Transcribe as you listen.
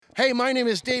Hey, my name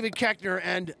is David Keckner,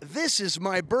 and this is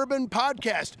my Bourbon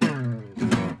Podcast.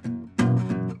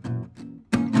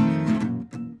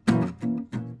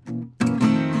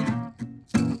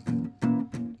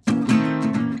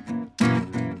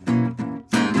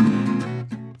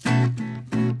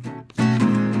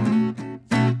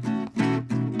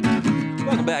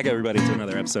 Welcome back, everybody, to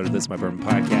another episode of This is My Bourbon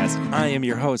Podcast. I am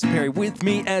your host, Perry. With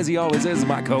me, as he always is,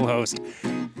 my co-host,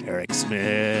 Eric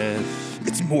Smith.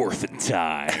 It's morphin'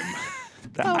 time.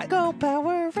 Go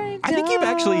Power Rangers. I think you've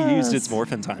actually used It's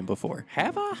Morphin' Time before.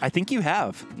 Have I? I think you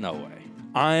have. No way.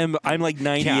 I'm like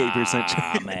 98%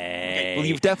 sure. Man. Well,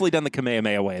 you've definitely done the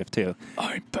Kamehameha wave, too.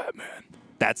 I'm Batman.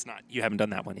 That's not, you haven't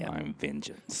done that one yet. I'm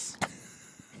Vengeance.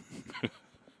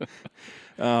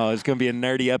 Oh, it's going to be a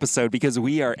nerdy episode because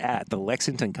we are at the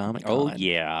Lexington Comic Con. Oh,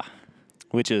 yeah.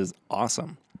 Which is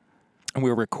awesome. And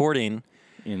we're recording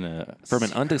In a from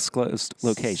an undisclosed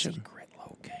location. Secret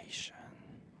location.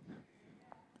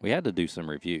 We had to do some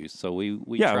reviews, so we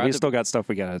Yeah, tried we to, still got stuff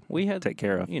we got we to had take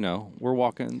care of. You know, we're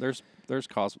walking. There's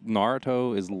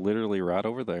Naruto is literally right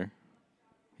over there.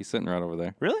 He's sitting right over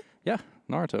there. Really? Yeah,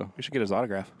 Naruto. We should get his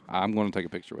autograph. I'm going to take a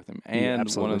picture with him. You And one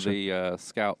absolutely of the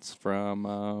scouts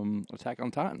from Attack on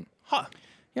Titan. Huh.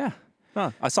 Yeah. Huh.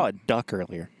 I saw a duck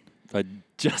earlier.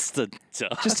 Just a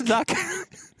duck. Just a duck.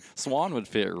 Swan would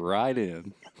fit right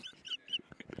in.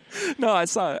 No, I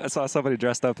saw somebody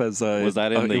dressed up as Was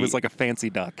that in it the- was like a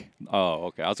fancy duck. Oh,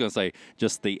 okay. I was going to say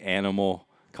just the animal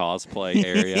cosplay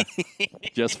area.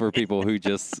 Just for people who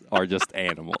just are just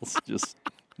animals. Just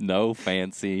no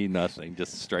fancy, nothing.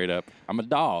 Just straight up, I'm a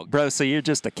dog. Bro, so you're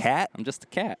just a cat? I'm just a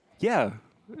cat. Yeah.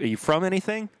 Are you from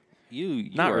anything? You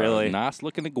Not are really. a nice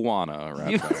looking iguana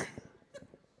right there.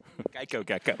 Geico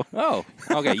Gecko. Oh,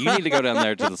 okay. You need to go down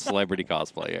there to the celebrity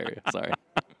cosplay area. Sorry.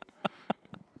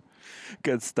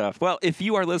 Good stuff. Well, if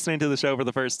you are listening to the show for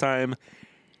the first time,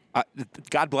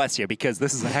 God bless you, because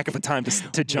this is a heck of a time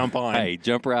to jump on. Hey,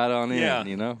 jump right on in, Yeah.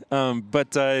 you know?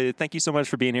 But thank you so much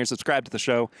for being here. Subscribe to the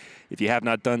show if you have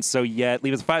not done so yet.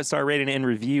 Leave us a 5-star rating and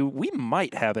review. We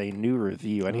might have a new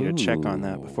review. I need to check on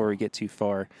that before we get too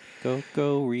far.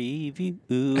 Go review.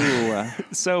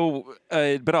 So,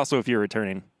 but also if you're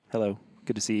returning, hello,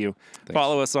 good to see you. Thanks.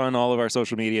 Follow us on all of our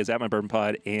social medias at My Bourbon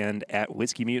Pod and at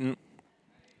Whiskey Mutant.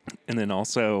 And then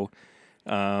also,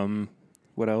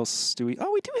 what else do we?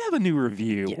 Oh, we do have a new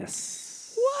review.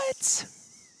 Yes. What?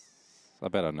 I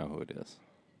bet I know who it is.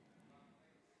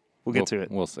 We'll get to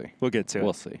it. We'll see. We'll get to it.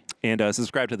 We'll see. And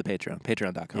subscribe to the Patreon,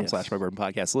 patreon.com/My Bourbon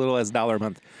Podcast. As little as $1 a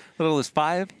month. Little as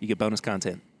 $5, you get bonus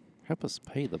content. Help us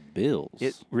pay the bills.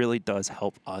 It really does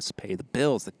help us pay the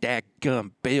bills, the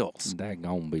daggum bills.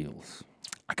 Daggone bills.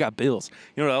 I got bills.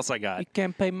 You know what else I got? You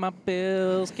can't pay my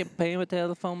bills. Can't pay my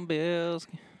telephone bills.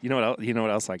 You know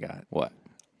what else I got? What?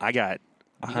 I got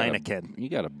a You got a- Heineken. You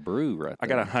got a brew right there. I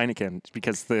got a Heineken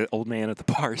because the old man at the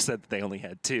bar said that they only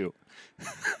had 2.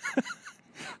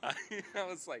 I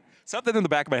was like, something in the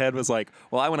back of my head was like,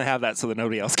 well, I want to have that so that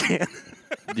nobody else can.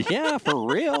 Yeah, for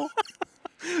real.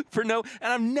 And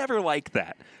I'm never like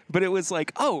that. But it was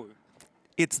like, oh,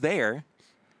 it's there.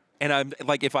 And I'm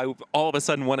like, if I all of a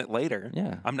sudden want it later,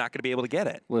 Yeah. I'm not going to be able to get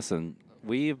it. Listen,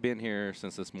 we have been here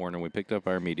since this morning. We picked up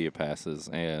our media passes,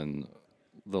 and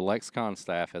the Lexicon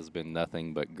staff has been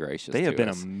nothing but gracious. They have to been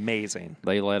us. amazing.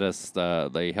 They let us.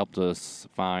 They helped us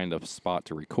find a spot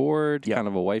to record, Yep. kind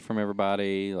of away from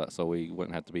everybody, so we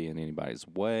wouldn't have to be in anybody's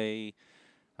way.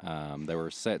 They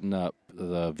were setting up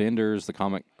the vendors, the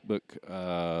comic book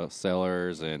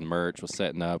sellers, and merch was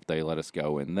setting up. They let us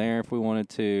go in there if we wanted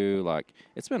to. Like,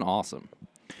 it's been awesome.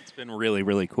 It's been really,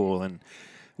 really cool. And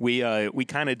we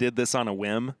kind of did this on a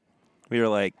whim. We were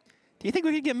like, do you think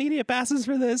we could get media passes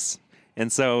for this? And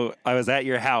so I was at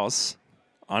your house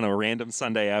on a random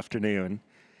Sunday afternoon,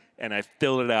 and I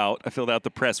filled it out. I filled out the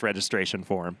press registration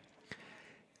form.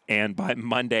 And by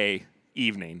Monday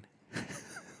evening,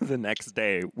 the next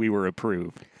day, we were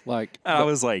approved. Like, And I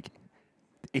was like,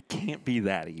 it can't be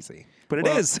that easy. But it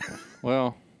Well- is.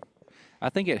 well, I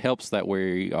think it helps that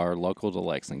we are local to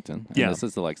Lexington. And Yeah. This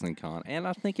is the Lexington Con. And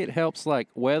I think it helps, like,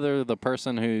 whether the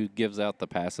person who gives out the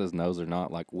passes knows or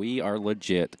not, like, we are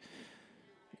legit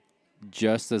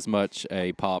just as much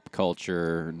a pop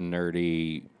culture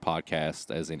nerdy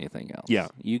podcast as anything else. Yeah.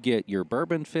 You get your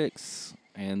bourbon fix,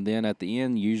 and then at the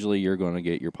end, usually you're going to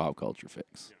get your pop culture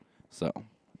fix. So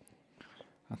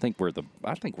I think we're the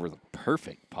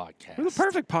perfect podcast. We're the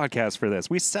perfect podcast for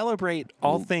this. We celebrate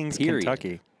all things Period.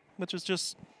 Kentucky, which is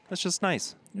just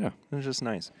nice. Yeah. It's just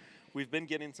nice. We've been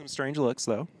getting some strange looks,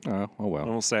 though. Oh I well.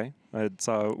 will say. I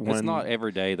saw one. It's not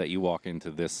every day that you walk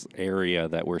into this area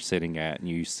that we're sitting at and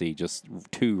you see just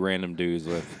two random dudes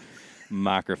with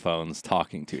microphones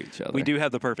talking to each other. We do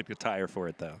have the perfect attire for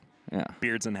it, though. Yeah.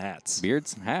 Beards and hats.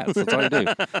 Beards and hats. That's all I do.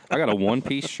 I got a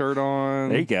one-piece shirt on.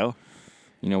 There you go.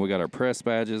 You know, we got our press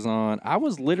badges on. I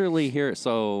was literally here.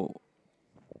 So,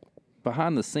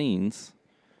 behind the scenes,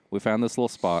 we found this little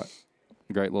spot,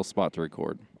 great little spot to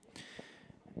record.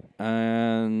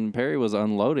 And Perry was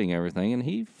unloading everything, and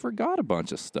he forgot a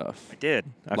bunch of stuff. I did.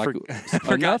 I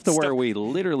forgot Enough to where stuff- we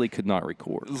literally could not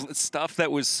record. stuff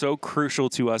that was so crucial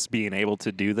to us being able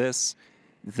to do this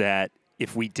that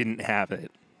if we didn't have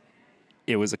it,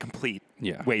 it was a complete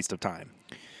Yeah. waste of time.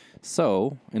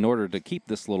 So, in order to keep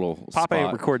this little Papa ain't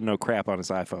spot, recording no crap on his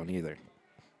iPhone either.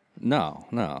 no.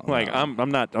 Like no.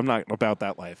 I'm not about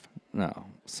that life. No.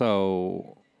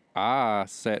 So I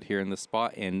sat here in this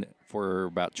spot, and for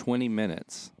about 20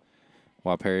 minutes,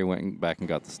 while Perry went back and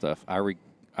got the stuff,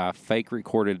 I fake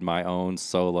recorded my own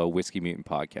solo Whiskey Mutant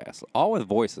podcast, all with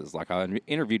voices. Like I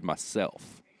interviewed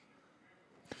myself.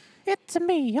 It's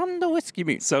me. I'm the Whiskey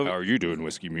Mutant. So- how are you doing,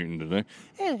 Whiskey Mutant, today?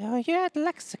 Oh, you're at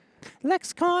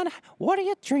Lexicon. What are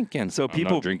you drinking? So I'm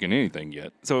people- not drinking anything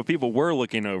yet. So if people were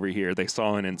looking over here, they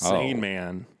saw an insane Oh.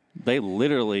 man. They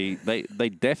literally, they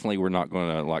definitely were not going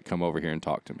to like come over here and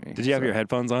talk to me. Did you have So- your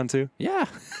headphones on too? Yeah.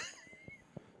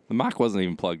 The mic wasn't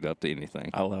even plugged up to anything.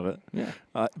 I love it. Yeah.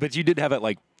 But you did have it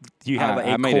like you have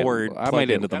a cord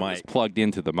plugged into the it was mic. plugged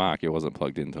into the mic. It wasn't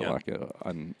plugged into Yeah. like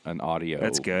an audio.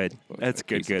 That's good. That's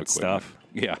good piece of stuff.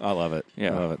 equipment. Yeah. I love it.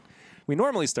 Yeah. I love it. We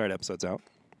normally start episodes out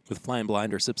with Flying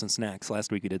Blind or Sips and Snacks.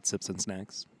 Last week we did Sips and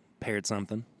Snacks. Paired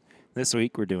something. This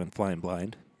week we're doing Flying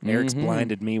Blind. Eric's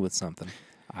blinded me with something.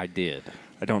 I did.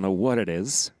 I don't know what it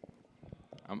is.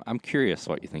 I'm curious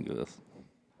what you think of this.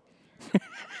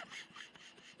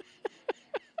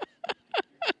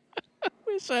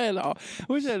 Wish I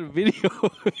had a video.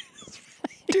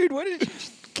 Dude, what did you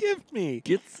just give me?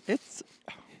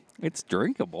 It's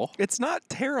drinkable. It's not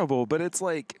terrible, but it's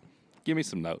like Give me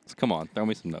some notes. Come on, throw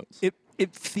me some notes.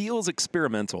 it feels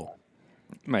experimental.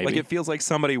 Maybe. Like it feels like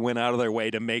somebody went out of their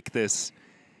way to make this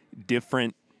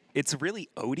different. It's really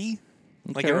oaty.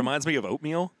 Like it Okay. reminds me of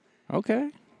oatmeal. Okay.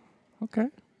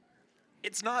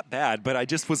 It's not bad, but I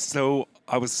just was so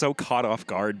caught off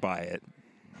guard by it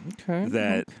Okay.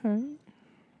 that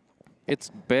It's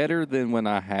better than when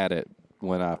I had it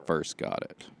when I first got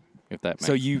it. If that makes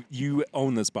so you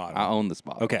own this bottle. I own this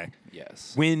bottle. Okay.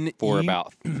 Yes. When For you-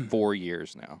 about 4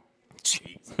 years now.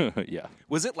 Yeah.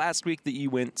 Was it last week that you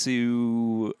went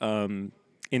to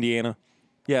Indiana?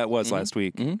 Yeah, it was last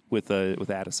week with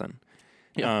Addison.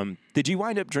 Yeah. Did you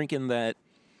wind up drinking that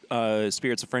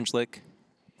Spirits of French Lick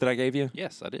that I gave you?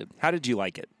 Yes, I did. How did you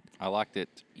like it I liked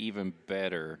it even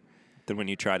better than when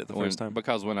you tried it the first time?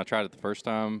 because when I tried it the first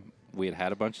time, we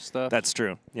had a bunch of stuff. That's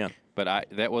true. Yeah. But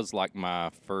that was like my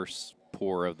first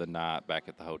pour of the night back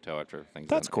at the hotel after everything's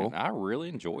That's done, cool. and I really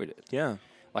enjoyed it. Yeah.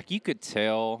 Like you could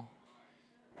tell,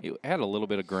 it had a little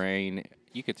bit of grain.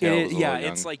 You could tell. It was a yeah, little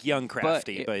young, it's like young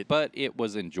crafty, but it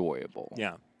was enjoyable.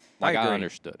 yeah. like I agree.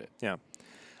 understood it. Yeah.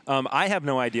 I have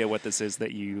no idea what this is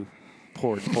that you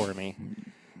poured for me.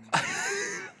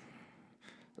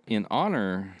 In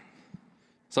honor,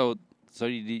 so do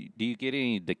you get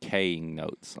any decaying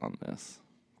notes on this?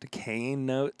 Decaying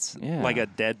notes? Yeah. Like a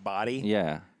dead body?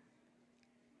 Yeah,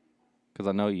 because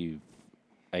I know you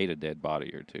ate a dead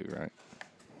body or two, right?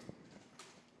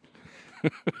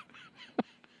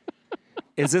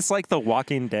 Is this like the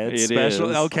Walking Dead It special?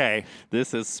 is. Okay.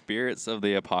 This is Spirits of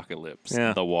the Apocalypse,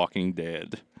 Yeah. The Walking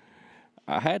Dead.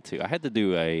 I had to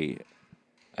do a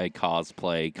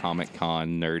cosplay Comic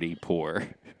Con nerdy pour.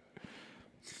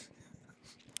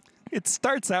 It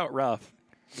starts out rough,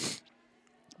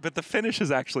 but the finish is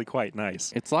actually quite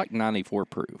nice. It's like 94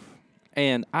 proof.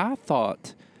 And I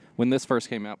thought when this first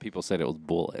came out, people said it was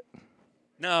Bullet.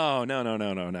 No.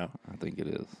 I think it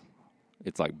is.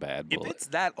 It's like bad If Bullet. it's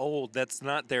that old, that's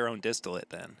not their own distillate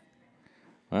then.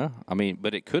 Well, I mean,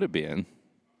 but it could have been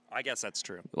I guess that's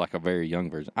true. like a very young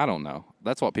version. I don't know.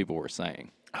 That's what people were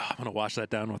saying. Oh, I'm going to wash that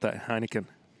down with that Heineken.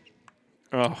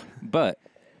 Oh, But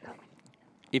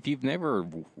if you've never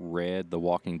read the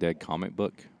Walking Dead comic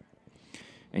book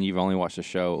and you've only watched the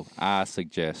show, I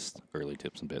suggest early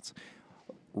tips and bits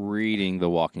reading the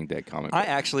Walking Dead comic I book.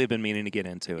 actually have been meaning to get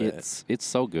into it. It's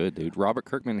so good, dude. Robert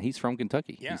Kirkman, he's from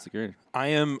Kentucky. Yeah. He's the great. I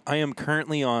am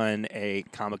currently on a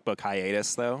comic book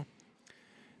hiatus though,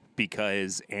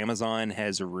 because Amazon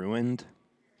has ruined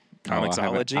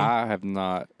Comixology. I have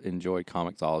not enjoyed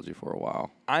Comixology for a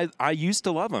while. I used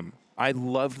to love them. I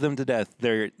loved them to death.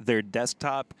 Their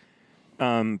desktop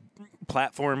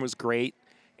platform was great,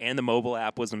 and the mobile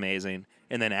app was amazing.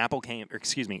 And then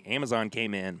Amazon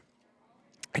came in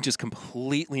and just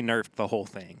completely nerfed the whole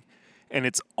thing. and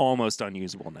it's almost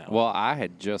unusable now. Well, I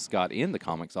had just got into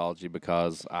Comixology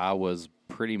because I was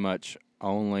pretty much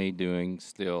only doing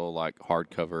still like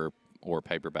hardcover or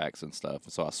paperbacks and stuff.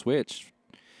 So I switched,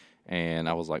 and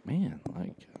I was like, man,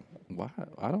 like, why?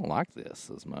 I don't like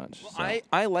this as much. So,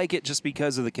 I like it just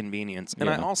because of the convenience, and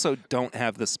I Yeah. also don't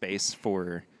have the space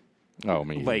for oh,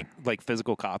 me either. like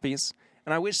physical copies,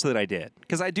 and I wish that I did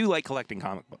because I do like collecting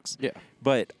comic books. Yeah.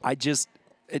 But I just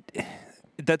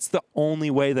that's the only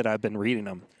way that I've been reading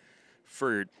them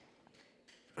for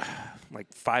like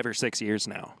 5 or 6 years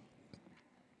now,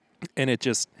 and it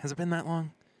just has it been that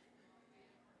long?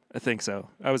 I think so.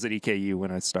 I was at EKU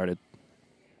when I started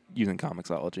using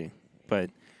Comixology, but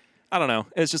I don't know.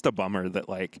 It's just a bummer that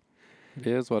like It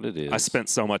is what it is. I spent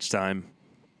so much time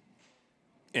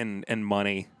and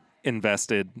money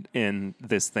invested in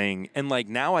this thing, and like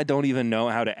now I don't even know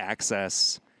how to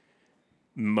access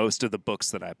most of the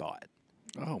books that I bought.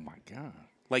 Oh my god.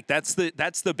 Like that's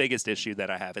the biggest issue that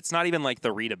I have. It's not even like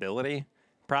the readability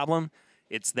problem.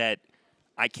 It's that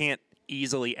I can't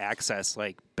easily access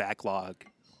like backlog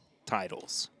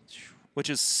titles, which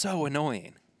is so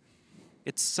annoying.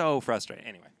 It's so frustrating.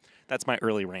 Anyway, that's my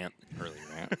early rant Early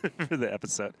rant. for the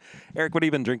episode. Eric, what have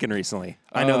you been drinking recently?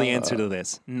 I know the answer to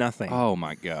this. Nothing. Oh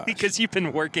my god. Because you've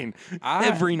been working I-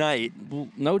 every night. Well,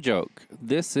 no joke.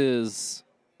 This is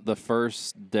the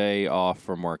first day off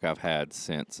from work I've had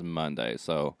since Monday.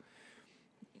 So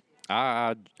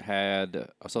I had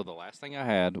the last thing I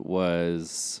had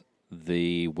was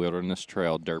the Wilderness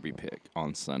Trail Derby pick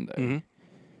on Sunday,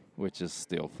 which is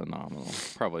still phenomenal.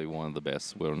 Probably one of the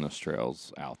best wilderness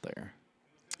trails out there.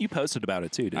 You posted about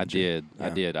it too, didn't I you? did. Yeah. I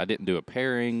did. I didn't do a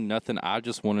pairing, nothing. I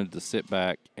just wanted to sit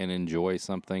back and enjoy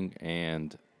something,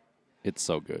 and it's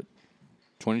so good.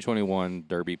 2021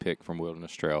 Derby pick from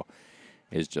Wilderness Trail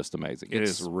is just amazing. It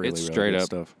It's is really, it's really straight good up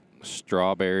stuff.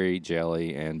 strawberry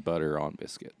jelly and butter on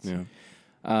biscuits. Yeah.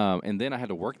 And then I had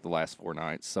to work the last 4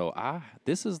 nights, so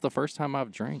this is the first time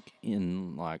I've drank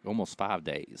in like almost 5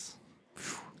 days.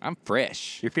 I'm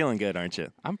fresh. You're feeling good, aren't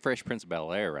you? I'm fresh Prince of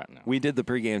Bel-Air right now. We did the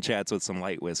pregame chats with some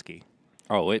light whiskey.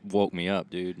 Oh, it woke me up,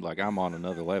 dude. Like I'm on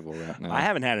another level right now. I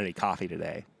haven't had any coffee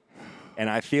today, and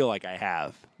I feel like I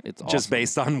have. It's just awesome.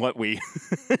 based on what we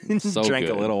So drank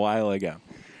good. a little while ago.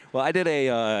 Well, I did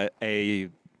a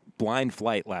blind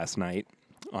flight last night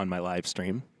on my live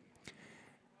stream,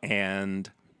 and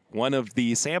one of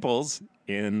the samples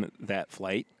in that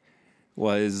flight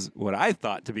was what I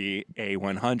thought to be a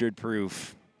 100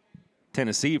 proof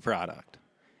Tennessee product,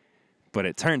 but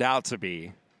it turned out to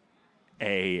be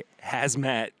a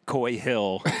hazmat Coy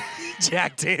Hill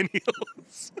Jack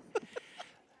Daniels.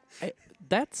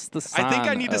 That's the sign. I think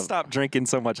I need to of- stop drinking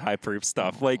so much high proof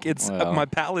stuff. Like it's Well. my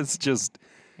palate's just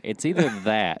It's either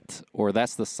that or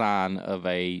that's the sign of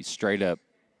a straight up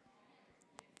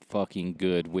fucking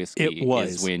good whiskey. It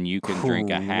was is when you can drink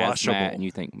a crushable. hazmat and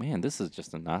you think, man, this is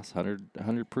just a nice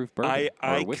 100 proof bourbon.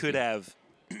 I or whiskey." could have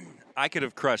I could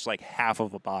have crushed like half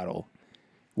of a bottle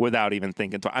without even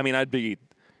thinking twice. I mean, I'd be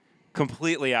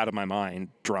completely out of my mind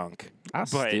drunk.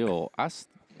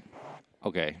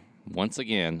 Okay. Once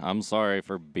again, I'm sorry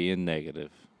for being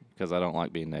negative because I don't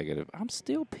like being negative. I'm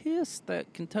still pissed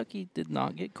that Kentucky did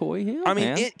not get Coy Hill. I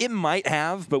mean, man. it might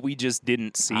have, but we just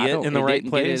didn't see I it don't- in the right didn't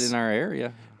place. Get it in our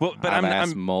area. Well, but I've I'm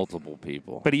asked multiple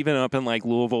people. but even up in like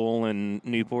Louisville and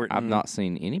Newport, I've and- not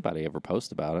seen anybody ever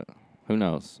post about it. Who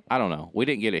knows? I don't know. We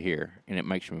didn't get it here, and it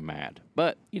makes me mad.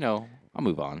 But I'll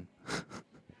move on.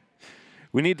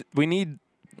 We need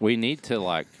We need to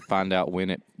like find out when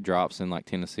it drops in like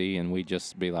Tennessee, and we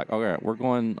just be like, all right, we're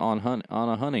going on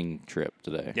a hunting trip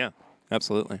today. yeah,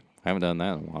 absolutely. I haven't done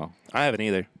that in a while. I haven't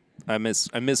either. I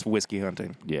miss whiskey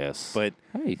hunting, Yes, but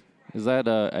hey, is that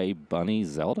a bunny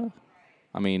Zelda?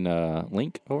 I mean,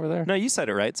 Link over there. no, you said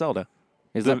it right, Zelda.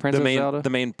 Is that Princess Zelda? The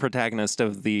main protagonist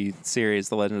of the series,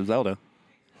 The Legend of Zelda.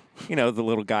 You know, the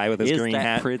little guy with his is green that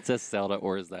hat. Princess Zelda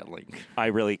or is that Link?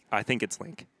 I think it's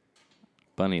Link.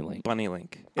 Bunny Link. Bunny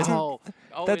Link. That's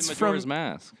that's in from- Majora's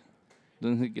Mask.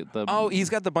 Doesn't he get the? Oh, he's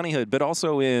got the bunny hood, but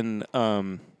also in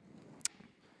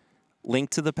Link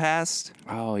to the Past.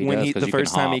 Oh, he when does, 'cause the you can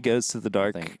first time he hop, goes to the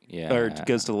dark, think. or Yeah.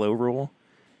 goes to low rule,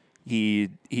 he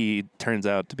turns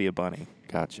out to be a bunny.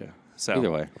 Gotcha. So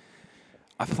Either way,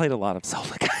 I've played a lot of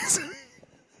Zelda, guys.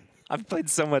 I've played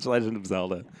so much Legend of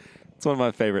Zelda. It's one of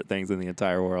my favorite things in the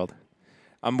entire world.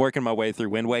 I'm working my way through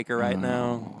Wind Waker right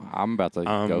now. I'm about to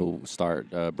go start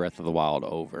Breath of the Wild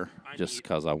over just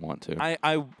because I want to.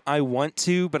 I want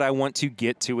to, but I want to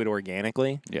get to it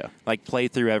organically. Yeah. Like play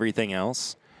through everything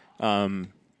else.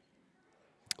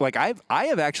 Like I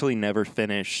have actually never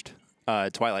finished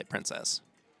Twilight Princess,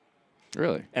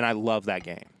 Really? and I love that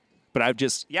game. But I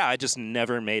just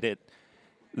never made it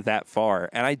that far.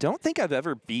 And I don't think I've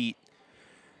ever beat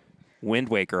Wind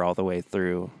Waker all the way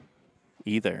through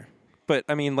either. But,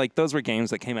 I mean, like, those were games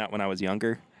that came out when I was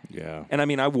younger. Yeah. And, I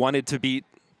mean, I wanted to beat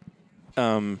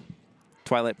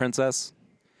Twilight Princess.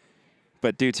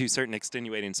 But due to certain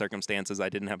extenuating circumstances, I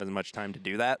didn't have as much time to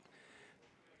do that.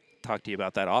 Talk to you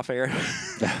about that off air.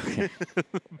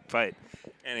 But,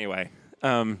 anyway.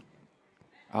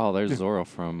 Oh, there's Zoro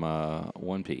from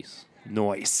One Piece.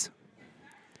 Noise.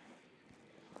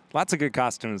 Lots of good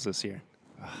costumes this year.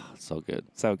 So good.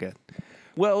 So good.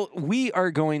 Well, we are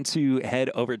going to head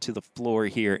over to the floor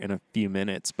here in a few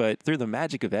minutes, but through the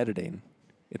magic of editing,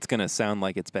 it's going to sound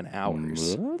like it's been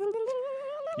hours. You're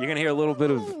going to hear a little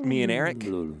bit of me and Eric.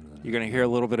 You're going to hear a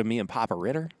little bit of me and Papa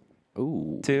Ritter,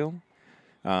 Ooh. too.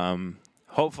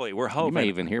 Hopefully, we're hoping. You may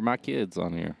even hear my kids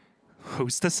on here.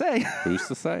 Who's to say? Who's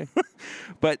to say?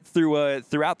 But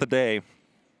throughout the day,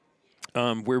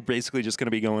 we're basically just going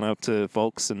to be going up to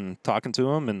folks and talking to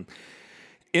them and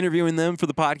interviewing them for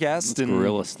the podcast. And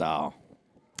Guerrilla style.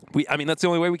 I mean, that's the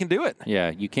only way we can do it. Yeah,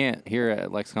 you can't hear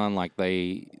at Lexicon like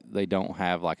they don't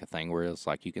have like a thing where it's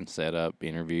like you can set up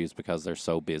interviews because they're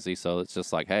so busy. So it's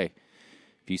just like, hey,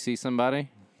 if you see somebody,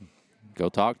 go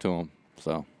talk to them.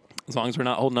 So As long as we're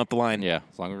not holding up the line. yeah,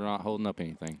 as long as we're not holding up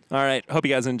anything. All right. Hope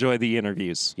you guys enjoy the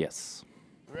interviews. Yes.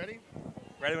 Ready?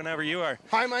 Ready whenever you are.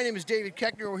 Hi, my name is David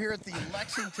Keckner. We're here at the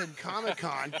Lexington Comic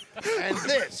Con, and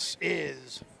this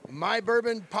is My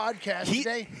Bourbon Podcast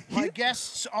today. My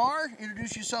guests are,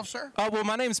 introduce yourself, sir. Well,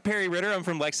 my name's Perry Ritter. I'm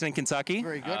from Lexington, Kentucky.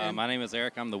 Very good. And My name is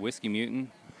Eric. I'm the Whiskey Mutant.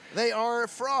 they are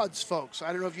frauds, folks.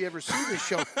 I don't know if you ever see this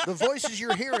show. The voices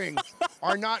you're hearing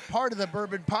are not part of the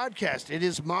Bourbon Podcast. It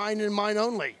is mine and mine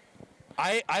only.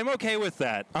 I'm okay with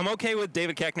that. I'm okay with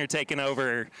David Keckner taking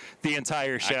over the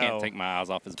entire show. I can't take my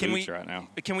eyes off his Can boots we- right now.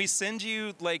 Can we send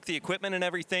you like the equipment and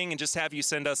everything, and just have you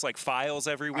send us like files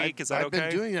every week? Is that I've okay? been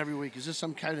doing it every week. Is this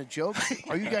some kind of joke?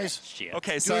 Are you guys Shit.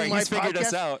 Okay, doing sorry, my he's figured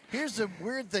us podcast? out. Here's the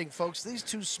weird thing, folks. These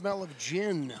two smell of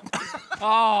gin.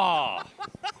 Oh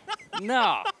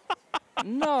no,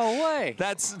 no way.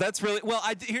 That's really well.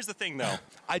 Here's the thing, though.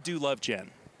 I do love gin,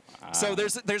 so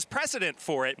there's precedent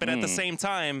for it, but at the same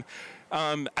time,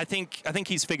 I think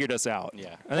he's figured us out.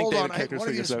 Yeah. I think Hold David on, Keckner's one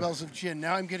of you figured us out. smells of gin.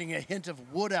 Now I'm getting a hint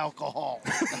of wood alcohol.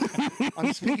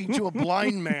 I'm speaking to a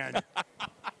blind man.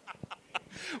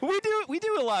 We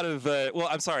do a lot of well,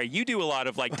 I'm sorry, you do a lot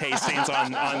of like tastings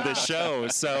on the show.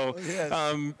 So, Yes.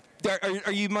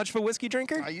 are you much of a whiskey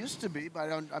drinker? I used to be,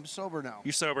 but I'm sober now.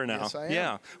 You're sober now. Yes, I am.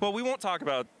 Yeah. Well, we won't talk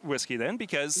about whiskey then You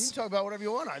because can talk about whatever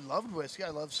you want. I loved whiskey. I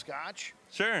love scotch,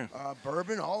 sure.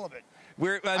 bourbon, all of it.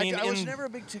 I I was never a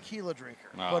big tequila drinker,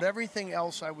 No. but everything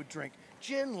else I would drink.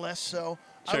 Gin, less so.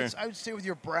 Sure. I would stay with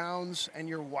your browns and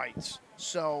your whites.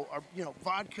 So,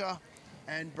 vodka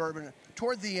and bourbon.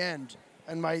 Toward the end,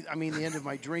 the end of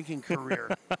my drinking career,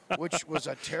 which was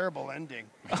a terrible ending.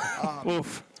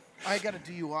 Oof. I got a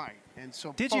DUI, and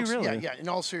so Did you folks, really? Yeah. In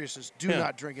all seriousness, do Yeah.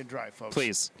 not drink and drive, folks.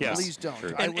 Please, yes. Please don't.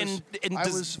 True. I And was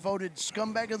does- voted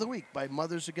scumbag of the week by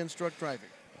Mothers Against Drunk Driving.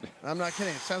 And I'm not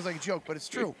kidding. It sounds like a joke, but it's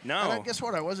true. No. And guess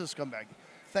what? I was a scumbag.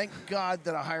 Thank God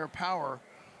that a higher power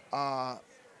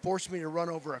forced me to run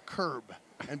over a curb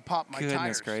and pop my Goodness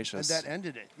tires. gracious. And that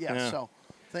ended it. Yeah. Yeah. So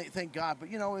thank God. But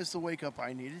it's the wake up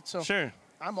I needed. So Sure.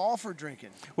 I'm all for drinking.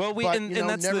 Well, but, and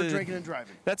that's never the drinking and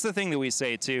driving. That's the thing that we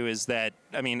say too is that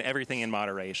everything in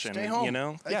moderation. Stay home. You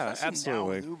know. Yeah, Especially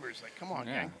absolutely. Now with Ubers, like, come on,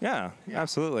 Yeah. gang. Yeah,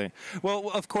 absolutely. Well,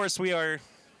 of course we are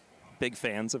big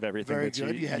fans of everything Very that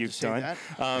good. You had to you've say done.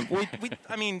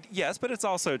 that. Yes, but it's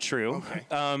also true.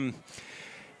 Okay.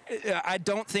 I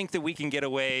don't think that we can get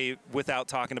away without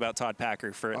talking about Todd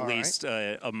Packer for at All right. least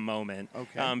a moment.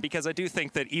 Okay. Because I do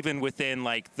think that even within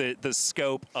like the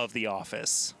scope of The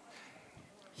Office,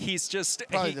 he's just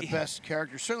Probably the best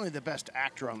character, certainly the best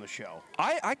actor on the show.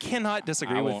 I cannot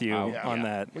disagree I with won't- you I won't- on yeah.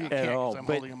 that Well, you at can't 'cause all. I'm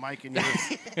But holding a mic and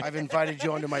I've invited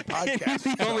you onto my you're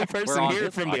podcast. the only person on here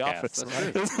his from The podcast.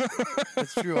 Office.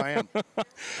 That's true, I am.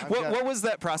 What was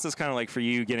that process kind of like for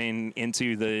you getting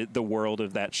into the world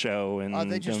of that show?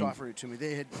 And They just offered it to me.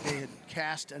 They had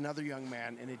cast another young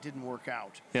man, and it didn't work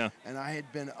out. Yeah. And I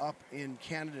had been up in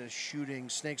Canada shooting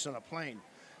Snakes on a Plane.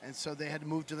 And so they had to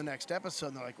move to the next episode,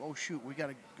 and they're like, oh, shoot, we got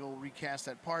to go recast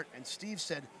that part. And Steve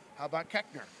said, how about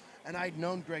Keckner? And I'd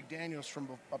known Greg Daniels from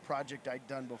a project I'd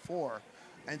done before.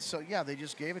 And so, yeah, they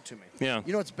just gave it to me. Yeah.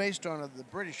 It's based on the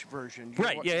British version. You know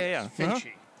Right, what- yeah. Uh-huh.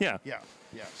 Finchy. Yeah. Yeah.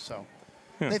 So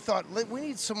they thought, we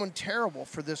need someone terrible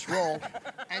for this role.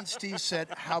 And Steve said,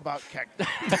 how about Keckner?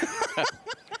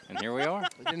 And here we are.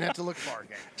 They didn't have to look far,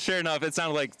 gang. Sure enough, it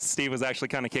sounded like Steve was actually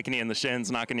kind of kicking you in the shins,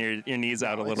 knocking your knees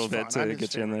out a No, little it's bit fun. to I'm his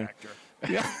get you in favorite there. actor.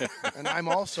 And I'm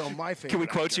also my favorite. Can we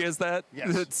quote actor. you as that?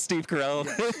 Yes. Steve Carell.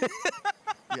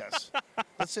 Yes.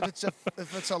 Let's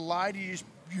if it's a lie, do you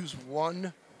use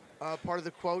one part of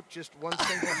the quote, just one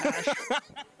single hash?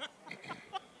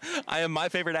 I am my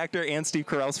favorite actor and Steve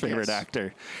Carell's favorite Yes.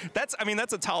 actor. That's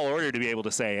a tall order to be able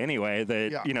to say anyway.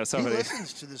 That Yeah. somebody. He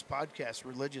listens to this podcast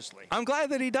religiously. I'm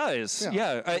glad that he does.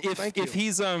 Yeah. Well, thank you. If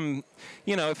he's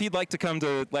if he'd like to come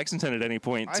to Lexington at any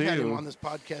point I've too. had him on this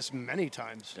podcast many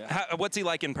times. What's he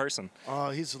like in person? Oh,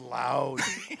 he's loud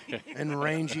and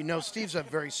rangy. No, Steve's a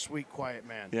very sweet, quiet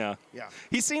man. Yeah. Yeah.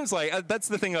 He seems like that's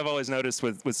the thing I've always noticed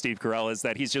with Steve Carell is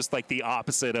that he's just like the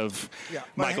opposite of Yeah.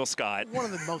 But Michael Scott. One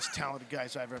of the most talented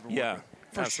guys I've ever worked Yeah, with.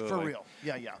 For absolutely. real.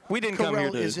 Yeah. We didn't come here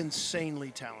Carell to- is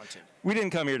insanely talented. We didn't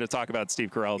come here to talk about Steve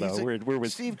Carell though. We're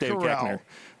with Steve Dave Carell, Keckner.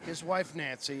 his wife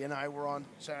Nancy, and I were on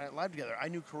Saturday Night Live together. I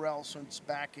knew Carell since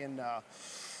back in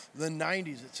the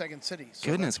 90s at Second City.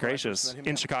 So Goodness that's where I first gracious! met him. In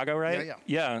Yeah. Chicago, right? Yeah.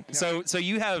 Yeah. So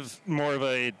you have more of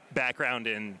a background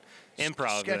in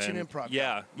improv. Sketch and than- improv,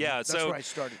 Yeah. Yeah. That's so where I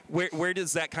started. Where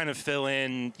does that kind of fill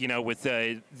in? With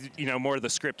the more of the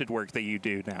scripted work that you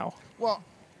do now. Well,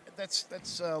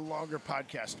 that's a longer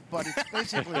podcast, but it's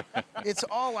basically it's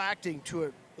all acting to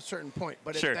a certain point.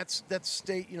 But Sure. that's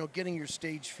getting your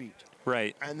stage feet.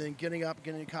 Right. And then getting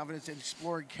confidence and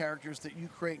exploring characters that you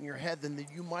create in your head, then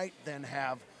that you might then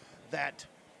have that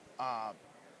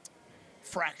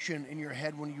fraction in your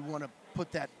head when you want to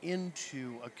put that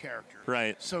into a character.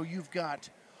 Right. So you've got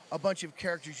a bunch of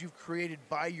characters you've created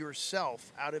by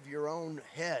yourself out of your own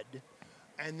head,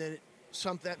 and then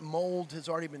that mold has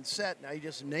already been set. Now you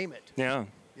just name it. Yeah.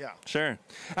 Yeah. Sure.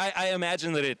 I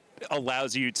imagine that it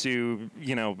allows you to,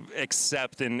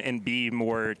 accept and be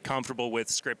more comfortable with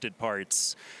scripted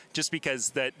parts just because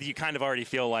that you kind of already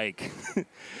feel like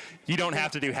you don't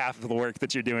have to do half of the work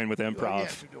that you're doing with You improv.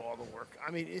 have to do all the work.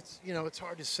 I mean, it's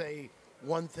hard to say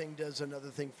one thing does another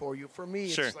thing for you. For me,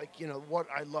 Sure. it's like, what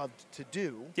I loved to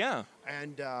do. Yeah.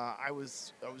 And I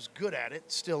was good at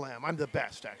it. Still am. I'm the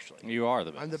best, actually. You are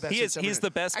the best. I'm the best. He's that's ever the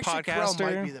done. best Actually, Carell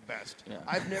podcaster. might be the best. Yeah.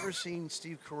 I've never seen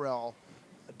Steve Carell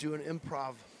do an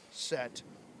improv set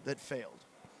that failed.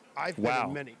 I've been Wow.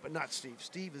 in many, but not Steve.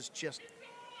 Steve is just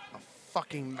a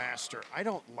fucking master. I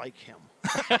don't like him.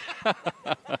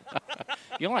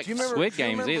 You don't like Do you remember- Squid do you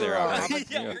Games remember, either. I uh,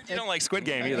 bet. Yeah, you don't like Squid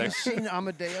Game Have either. you seen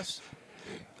Amadeus?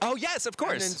 Oh yes, of And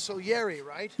then course. Salieri,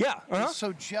 right? Yeah, uh-huh. He's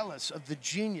so jealous of the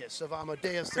genius of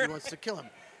Amadeus that he wants to kill him.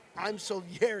 I'm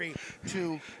Salieri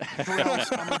to Carell's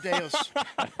Amadeus.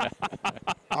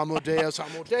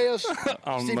 Amadeus.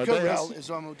 Steve Amadeus. Carell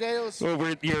is Amadeus.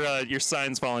 Well, your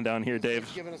sign's falling down here, Dave.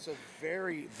 He's given us a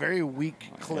very, very weak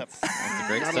clip. That's a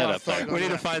great Not a lot of setup thought there. going We need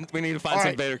to on. find All some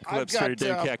right, better I've clips got, for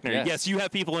Dave Keckner. yes. Yes, you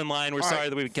have people in line. We're All sorry right,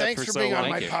 that we kept thanks for for so being on long.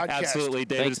 my Thank you. podcast. Absolutely,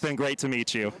 David. Thanks. It's been great to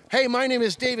meet you. Hey, my name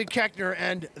is David Keckner,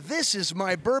 and this is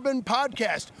my bourbon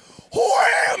podcast.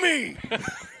 Whammy!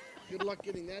 Good luck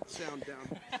getting that sound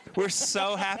down. We're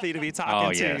so happy to be talking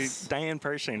Oh, to yes. Diane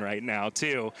Pershing right now,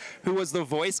 too, who was the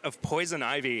voice of Poison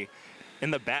Ivy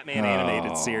in the Batman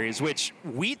animated series, which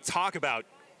we talk about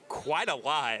quite a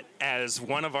lot as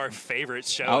one of our favorite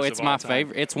shows. Oh, it's of all my time.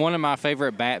 favorite. It's one of my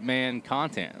favorite Batman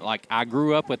content. Like, I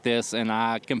grew up with this, and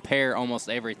I compare almost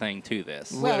everything to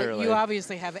this. Well, Literally. you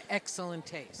obviously have excellent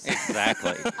taste.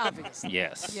 Exactly. Obviously.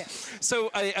 Yes. Yes. So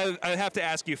I have to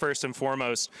ask you first and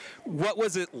foremost, what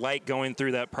was it like going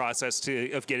through that process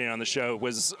of getting on the show?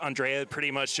 Was Andrea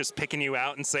pretty much just picking you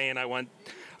out and saying, I want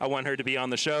her to be on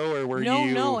the show, or were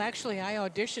you? No, actually, I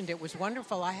auditioned. It was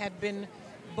wonderful. I had been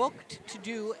booked to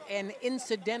do an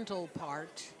incidental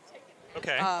part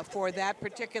Okay. for that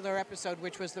particular episode,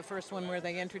 which was the first one where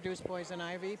they introduced Poison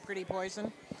Ivy, Pretty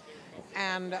Poison.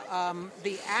 And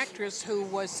the actress who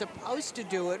was supposed to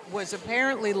do it was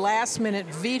apparently last minute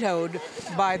vetoed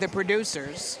by the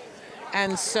producers.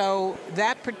 And so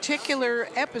that particular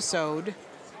episode,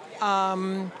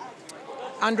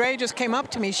 Andrea just came up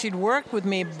to me. She'd worked with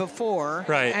me before.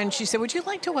 Right. And she said, would you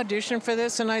like to audition for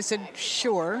this? And I said,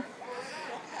 sure.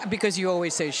 Because you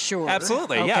always say sure.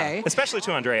 Absolutely, okay. yeah. Especially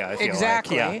to Andrea, I feel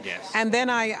Exactly. like. Yeah. Yes. And then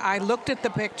I looked at the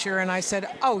picture and I said,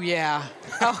 oh, yeah.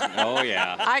 Oh, Oh,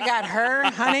 yeah. I got her,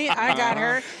 honey. I got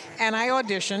her. And I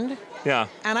auditioned Yeah.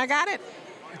 and I got it.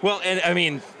 Well, and I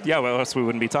mean, yeah, well, else we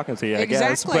wouldn't be talking to you, I guess.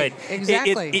 Exactly, But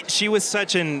exactly. she was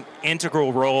such an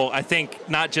integral role, I think,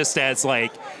 not just as,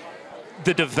 like,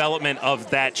 the development of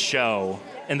that show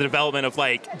and the development of,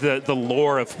 like, the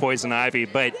lore of Poison Ivy,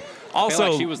 but I also... feel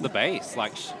like she was the base.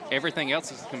 Like, everything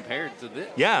else is compared to this.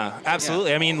 Yeah,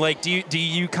 absolutely. I mean, like, do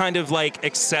you kind of like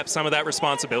accept some of that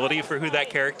responsibility for who that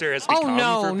character has become?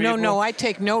 Oh, for no, people? I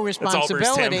take no all Bruce Timm.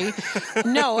 responsibility.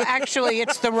 No, actually,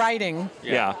 it's the writing.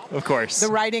 Yeah, of course. The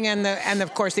writing and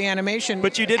of course the animation.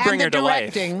 But you did and bring the her to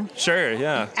directing. life. Sure,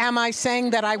 yeah. Am I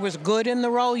saying that I was good in the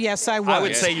role? Yes, I was. I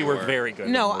would Yes, say you you were were. very good.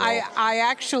 No, in the role. I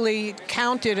actually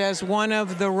count it as one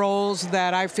of the roles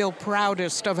that I feel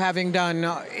proudest of having done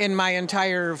in my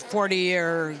entire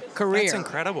 40-year career. That's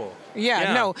incredible.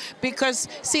 Yeah, no, because,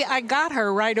 see, I got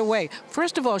her right away.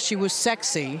 First of all, she was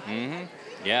sexy.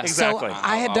 Yeah. Exactly. So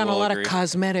I had done a will lot agree. of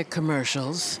cosmetic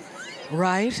commercials,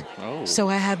 right? Oh. So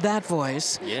I had that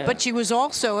voice. Yeah. But she was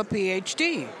also a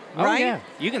PhD, Oh, right? yeah.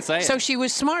 You can say it. So she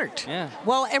was smart. Yeah.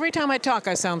 Well, every time I talk,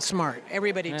 I sound smart.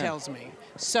 Everybody Yeah. tells me.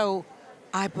 So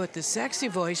I put the sexy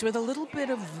voice with a little bit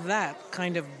of that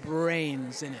kind of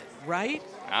brains in it, right?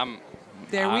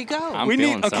 There we go. I'm We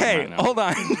feeling need. something Okay, right now. hold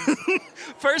on.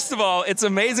 First of all, it's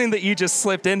amazing that you just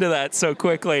slipped into that so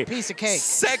quickly. Piece of cake.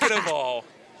 Second of all,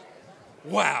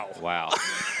 wow. Wow.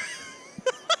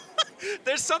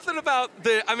 There's something about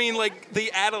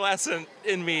the adolescent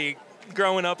in me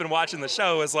growing up and watching the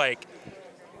show is like,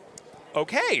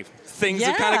 okay, things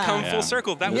have kind of Yeah. come Yeah. full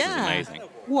circle. That was This is Yeah. amazing.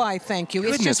 Why, thank you.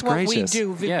 It's Goodness just what we gracious.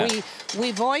 do. Yeah.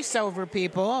 We voice over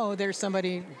people. Oh, there's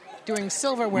somebody doing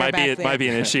silverware might back be there. might be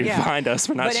an issue Yeah. behind us.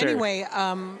 We're not But sure. anyway,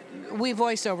 we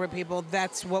voice over people.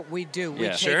 That's what we do. We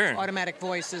Yeah. take Sure. automatic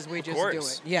voices. We just do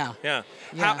course. it. Yeah. Yeah.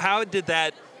 Yeah. How did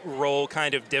that role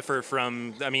kind of differ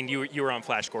from? I mean, you were on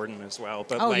Flash Gordon as well,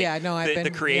 but Oh, like yeah, no, I've the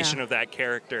been- creation yeah. of that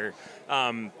character.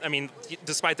 I mean,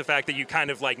 despite the fact that you kind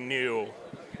of like knew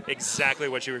exactly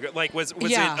what you were like, was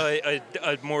Yeah. it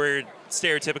a more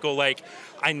stereotypical like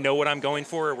I know what I'm going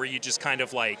for, or were you just kind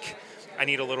of like I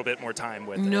need a little bit more time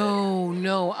with it?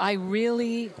 No.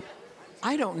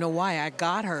 I don't know why I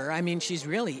got her. I mean, she's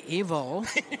really evil,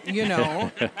 you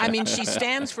know. I mean, she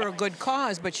stands for a good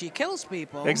cause, but she kills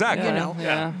people. Exactly. You know.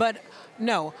 Yeah. But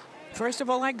no, first of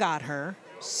all, I got her.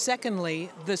 Secondly,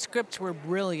 the scripts were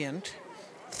brilliant.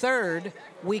 Third,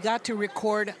 we got to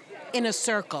record in a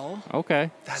circle. Okay.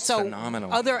 That's so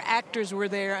phenomenal. other actors were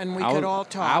there and we could all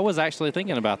talk. I was actually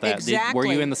thinking about that. Were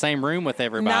Exactly. you in the same room with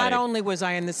everybody? Not only was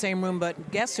I in the same room,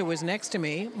 but guess who was next to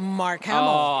me? Mark Hamill.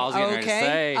 Oh, I was getting ready to okay,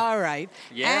 say. all right.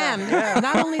 Yeah. And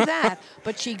not only that,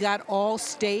 but she got all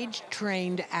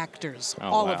stage-trained actors. Oh,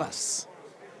 all of wow. us.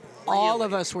 All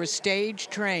of us were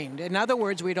stage-trained. In other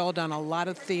words, we'd all done a lot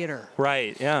of theater.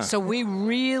 Right. Yeah. So we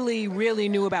really, really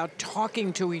knew about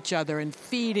talking to each other and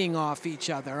feeding off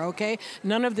each other, okay?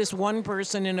 None of this one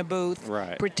person in a booth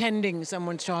Right. pretending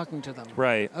someone's talking to them.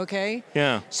 Right. Okay?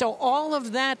 Yeah. So all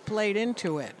of that played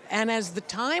into it. And as the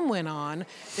time went on,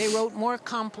 they wrote more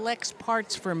complex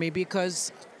parts for me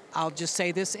because I'll just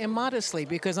say this immodestly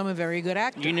because I'm a very good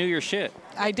actor. You knew your shit.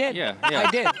 I did. Yeah. I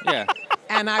did. Yeah.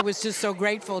 And I was just so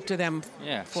grateful to them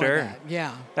Yeah. for Sure. that.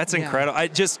 Yeah. That's Yeah. incredible. I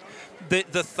just the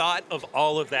thought of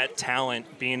all of that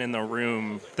talent being in the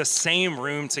room, the same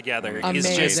room together, is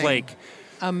just Amazing. like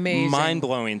Amazing. mind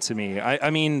blowing to me. I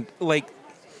mean, like,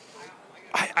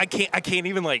 I can't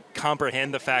even like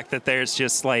comprehend the fact that there's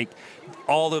just like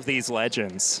all of these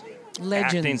legends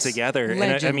acting together.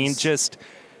 Legends. And I mean, just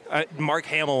Mark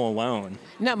Hamill alone.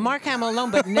 No, Mark Hamill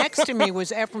alone, but next to me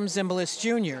was Ephraim Zimbalist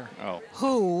Jr., Oh.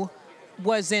 who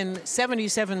was in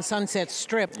 77 Sunset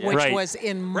Strip, which Right. was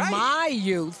in Right. my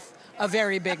youth a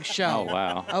very big show. Oh,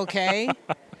 wow. Okay?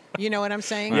 You know what I'm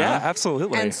saying? Yeah,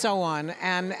 absolutely. And so on,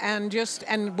 and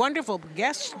wonderful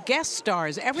guest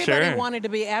stars. Everybody Sure. wanted to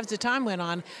be. As the time went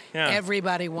on, Yeah.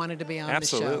 everybody wanted to be on the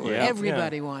Absolutely. show. Yeah.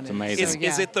 Everybody Yeah. wanted. It's amazing. is, So, yeah.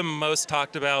 is it the most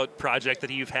talked about project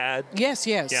that you've had? Yes,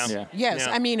 yes. Yeah. Yeah. Yes.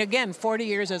 Yeah. I mean, again, 40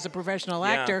 years as a professional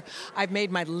Yeah. actor. I've made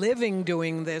my living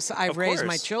doing this. I've Of raised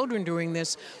my course. children doing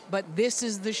this. But this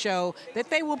is the show that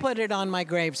they will put it on my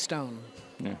gravestone.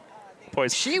 Yeah.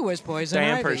 Poison. She was Poison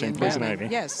Diane Ivy. Pershing, in Poison Batman.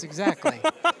 Ivy. Yes, exactly.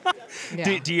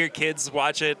 Yeah. Do your kids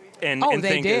watch it and, Oh, and they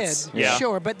think did. it's yeah?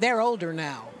 Sure, but they're older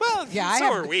now. Well, yeah, so I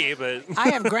have, are we, but I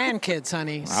have grandkids,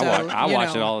 honey. So, I you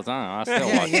watch know. it all the time. I still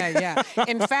Yeah, watch it. yeah.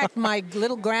 In fact, my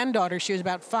little granddaughter, she was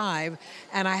about 5,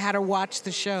 and I had her watch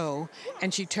the show,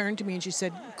 and she turned to me and she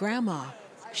said, "Grandma,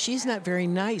 she's not very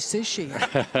nice, is she?"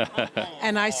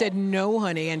 And I said, "No,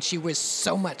 honey," and she was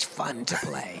so much fun to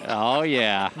play. Oh,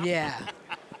 yeah. Yeah.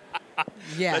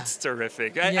 Yeah. that's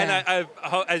terrific. Yeah. And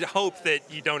I hope that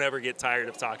you don't ever get tired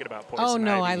of talking about Poison Oh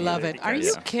no, I Ivy love either, it. Are you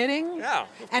because- kidding? Yeah, of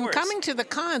And course. coming to the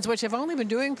cons, which I've only been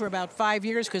doing for about 5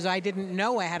 years because I didn't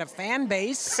know I had a fan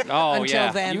base Oh, until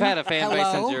yeah. then. You've had a fan base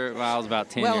Hello? since I was about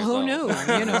 10 Well, years who old.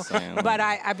 knew? You know. Saying. But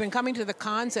I've been coming to the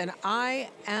cons, and I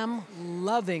am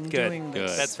loving Good. doing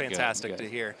this. Good. That's fantastic good. to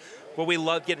hear. Well, we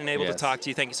love getting able to Yes. talk to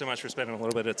you. Thank you so much for spending a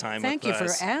little bit of time Thank with you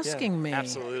us. for asking me.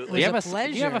 Absolutely. It was a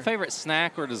pleasure. Do you have a favorite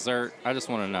snack or dessert? I just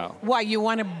want to know. Why, you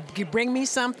want to bring me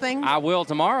something? I will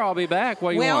tomorrow. I'll be back.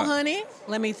 What do you Well, want? honey,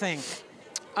 let me think.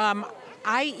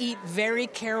 I eat very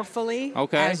carefully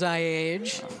Okay. as I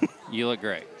age. You look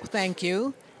great. Thank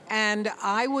you. And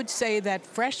I would say that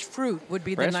fresh fruit would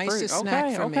be Fresh the nicest fruit. snack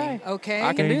Okay, for okay. me. Okay?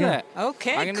 I can There do you go. that.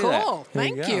 Okay, I can do that. cool. There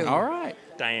you Thank go. you. All right.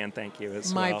 Diane, thank you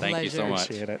as My well. pleasure. Thank you so much.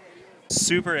 Appreciate it.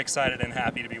 Super excited and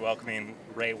happy to be welcoming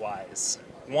Ray Wise,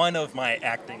 one of my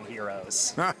acting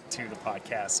heroes, to the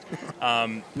podcast.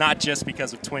 Not just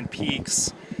because of Twin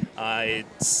Peaks,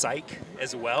 Psych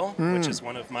as well, which is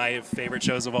one of my favorite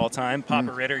shows of all time.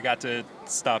 Papa Ritter got to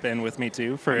stop in with me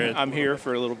too for. I'm here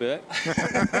for a little bit.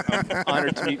 I'm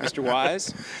honored to meet Mr.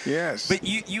 Wise. Yes. But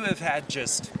you have had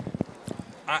just,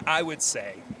 I would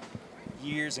say,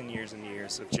 years and years and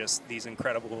years of just these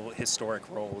incredible historic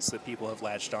roles that people have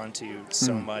latched onto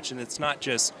so much. And it's not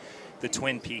just the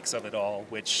Twin Peaks of it all,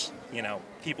 which,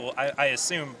 people, I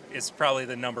assume is probably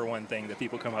the number one thing that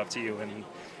people come up to you and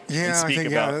yeah, I speak think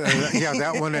about. yeah,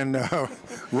 that one and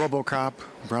RoboCop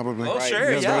probably. Oh, Right.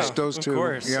 sure, yeah. Those two. Of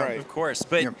course, Yeah. Right. of course.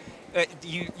 But Yep.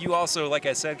 you also, like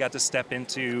I said, got to step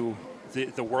into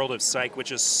the world of Psych,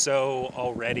 which is so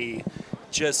already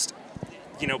just,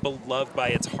 beloved by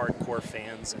its hardcore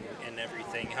fans and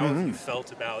everything. How have you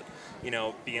felt about,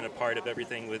 being a part of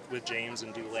everything with James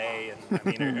and Dulé? And I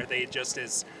mean, are they just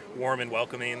as warm and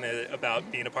welcoming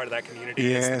about being a part of that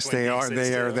community? as the Yes, Twin they Peaks are. is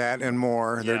They are too? that and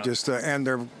more. Yeah. They're just and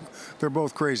they're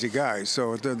both crazy guys.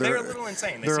 So They're a little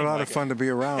insane. They They're a seem lot like of fun it. to be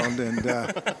around,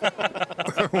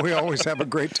 and we always have a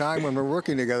great time when we're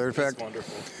working together. In It's fact,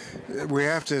 wonderful. we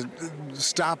have to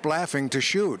stop laughing to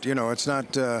shoot. It's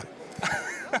not.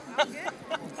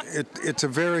 It's a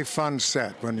very fun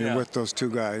set when you're Yeah. with those two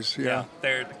guys. Yeah,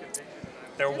 they're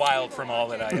wild from all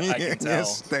that I can tell.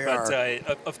 Yes, they but,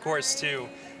 are. of course, too,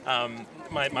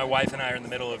 my wife and I are in the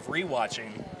middle of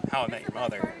rewatching How I Met Your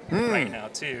Mother right now,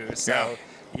 too. So Yeah.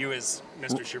 you as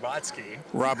Mr. Sherbatsky.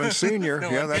 Robin Senior.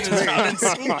 Yeah, that's you as me. Robin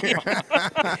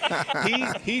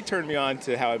Senior. He turned me on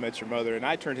to How I Met Your Mother, and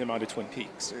I turned him on to Twin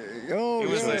Peaks. Oh,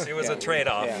 It was a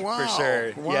trade-off Yeah. Wow, for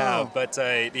sure. wow. Yeah, but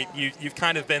you've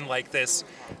kind of been like this,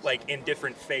 like in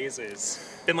different phases,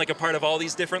 been like a part of all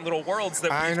these different little worlds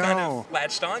that I we've kind know. of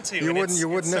latched onto. You and wouldn't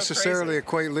it's so necessarily crazy.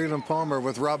 equate Leland Palmer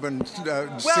with Robin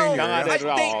Well, Senior. Not at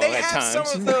all they at have some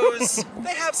times. of those.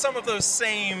 They have some of those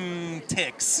same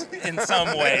ticks in some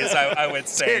ways. I would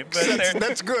say, but they're,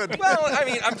 That's good. well, I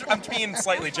mean, I'm being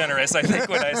slightly generous, I think,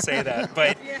 when I say that.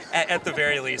 But at the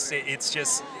very least, it's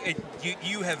just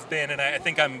you have been, and I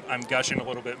think I'm gushing a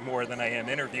little bit more than I am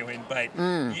interviewing, but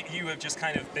you have just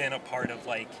kind of been a part of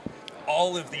like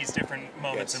all of these different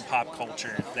moments Yes. in pop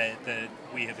culture that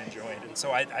we have enjoyed, and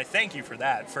so I thank you for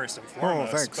that first and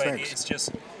foremost. thanks, but thanks.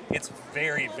 it's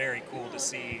very, very cool to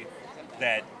see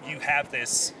that you have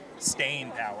this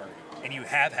staying power, and you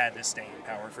have had this staying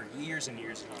power for years and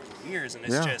years and years and years, and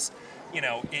it's Yeah. just,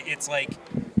 it's like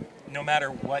no matter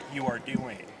what you are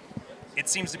doing, it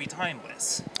seems to be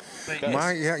timeless. But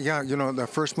The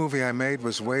first movie I made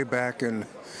was way back in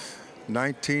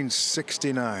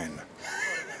 1969.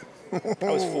 I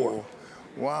was 4.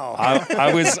 Wow.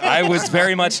 I was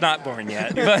very much not born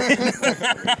yet, but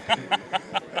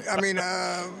I mean,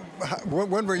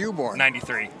 when were you born?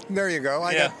 93. There you go.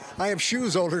 Yeah. I have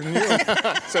shoes older than you.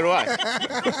 So do I.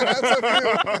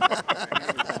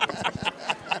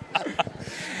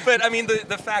 But I mean,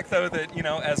 the fact though that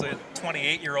as a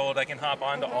 28-year-old, I can hop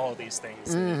onto all of these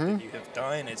things that you have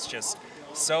done. It's just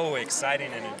so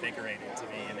exciting and invigorating to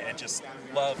me, and I just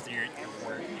love your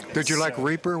work. Did you like So-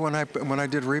 Reaper when I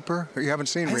did Reaper? You haven't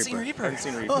seen I Reaper? haven't seen Reaper. Haven't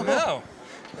seen Reaper. No.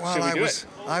 Well, Should we I do was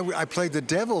I played the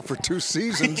devil for 2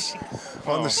 seasons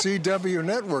on the CW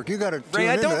network. You got to tune Ray,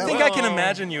 I into don't that think one. I can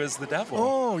imagine you as the devil.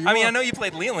 Oh, you I mean, are. I know you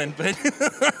played Leland, but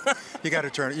You got to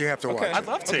turn it. You have to watch. I'd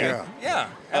love to. Yeah. Yeah.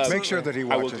 Make absolutely. sure that he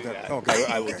I will watches do that. that. Okay.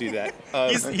 I will do that.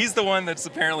 He's the one that's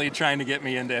apparently trying to get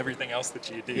me into everything else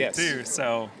that you do Yes. too.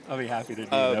 So I'll be happy to do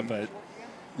that. But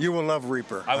You will love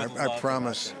Reaper. I would love to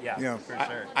promise. watch it. Yeah, for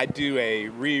sure. I do a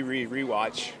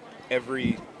rewatch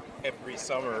every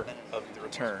summer of The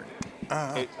Return.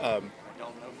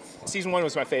 Season 1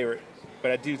 was my favorite, but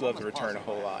I do love The Return a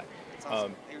whole lot.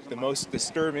 The most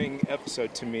disturbing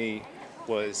episode to me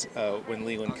was when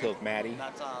Leland killed Maddie.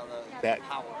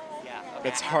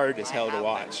 That's hard as hell to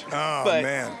watch. Oh, but,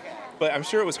 man. But I'm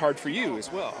sure it was hard for you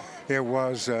as well. It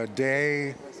was a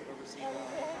day,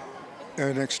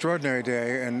 an extraordinary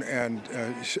day, and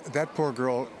that poor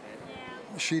girl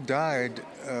she died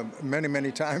many,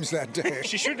 many times that day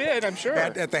She sure did, I'm sure.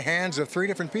 at the hands of 3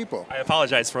 different people. I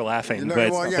apologize for laughing, No,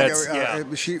 but well,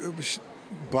 that's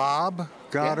Bob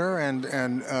got her,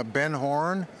 and Ben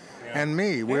Horn, and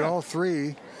me. We all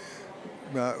 3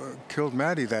 killed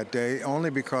Maddie that day only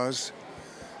because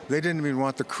they didn't even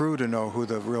want the crew to know who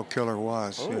the real killer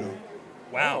was. You know?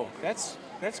 wow. That's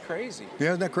crazy. Yeah,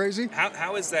 isn't that crazy?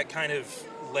 How has that kind of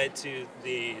led to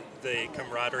the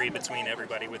camaraderie between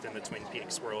everybody within the Twin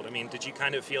Peaks world? I mean, did you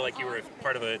kind of feel like you were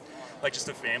part of just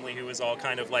a family who was all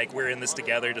kind of like, we're in this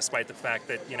together, despite the fact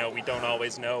that, we don't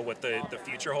always know what the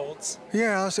future holds?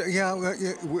 Yeah,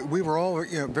 we were all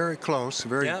very close,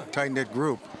 very tight-knit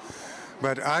group.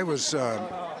 But I was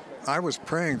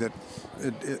praying that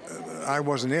I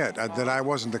wasn't that I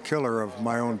wasn't the killer of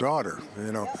my own daughter,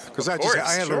 because I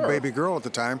had a little baby girl at the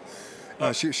time.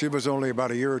 She was only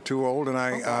about a year or 2 old, and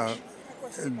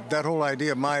that whole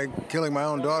idea of my killing my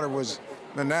own daughter was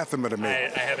anathema to me. I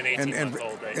have an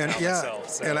 18-month-old right now myself.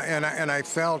 So. And I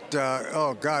felt,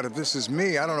 oh God, if this is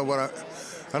me, I don't know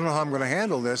how I'm going to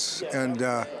handle this. And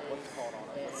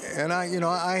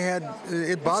I had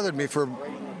it bothered me for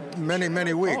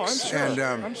many weeks. Oh, I'm sure.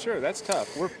 And I'm sure that's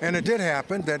tough. And it did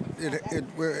happen that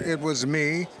it was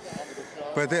me.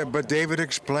 But David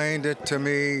explained it to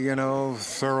me,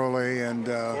 thoroughly, and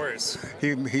of course.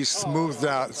 he smoothed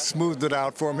it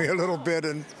out for me a little bit,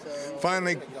 and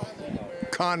finally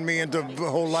conned me into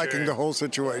liking the whole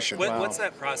situation. What's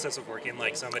that process of working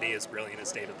like somebody as brilliant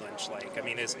as David Lynch like? I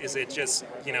mean, is it just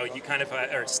you kind of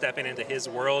are stepping into his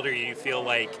world, or you feel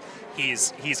like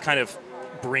he's kind of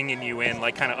bringing you in,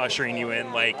 like kind of ushering you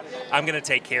in, like I'm going to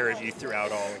take care of you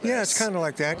throughout all of this? Yeah, it's kind of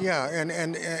like that. Yeah,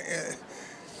 and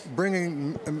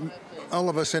bringing all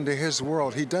of us into his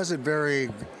world, he does it very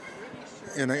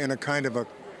in a kind of a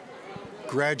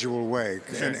gradual way,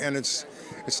 and it's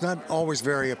not always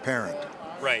very apparent.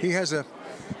 Right. He has a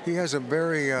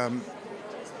very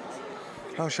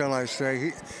how shall I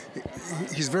say,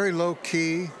 he's very low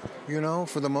key,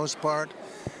 for the most part,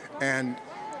 and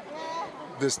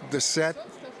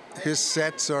his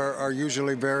sets are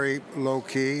usually very low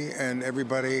key, and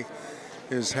everybody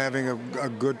is having a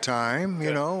good time,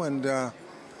 and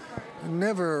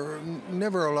never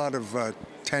a lot of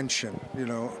tension,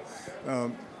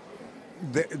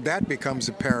 that becomes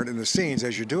apparent in the scenes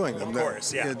as you're doing them. Of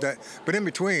course, yeah. But in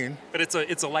between. But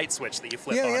it's a light switch that you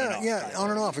flip on and off. Yeah,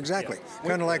 on and off, exactly. Yeah.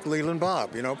 Kind of like Leland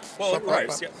Bob, Well, of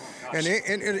course, yeah. And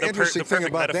interesting thing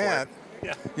about metaphor.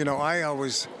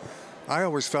 that, I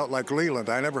always felt like Leland.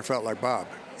 I never felt like Bob.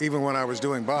 Even when I was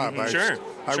doing Bob,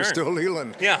 I was still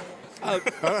Leland. Yeah.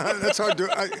 That's hard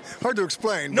to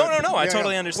explain. No. I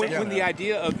totally understand. When the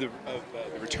idea of the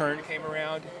return came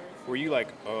around, were you like,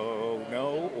 oh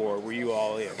no, or were you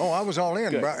all in? Oh, I was all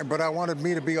in, but I wanted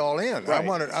me to be all in. Right.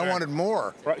 I wanted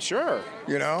more. Right, sure.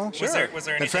 Was there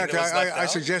anything In fact, that was left I out?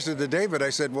 suggested to David. I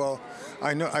said, "Well,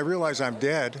 I realize I'm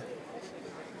dead,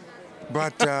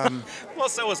 but well,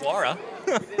 so was Laura.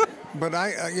 but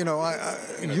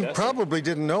you probably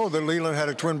didn't know that Leland had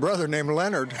a twin brother named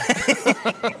Leonard,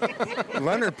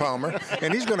 Leonard Palmer,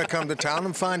 and he's going to come to town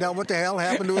and find out what the hell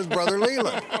happened to his brother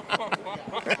Leland."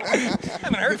 I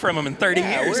haven't heard from him in 30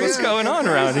 years. What's going on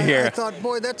around here? I thought,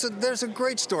 boy, there's a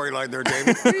great storyline there,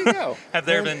 David. There you go. Have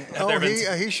there been?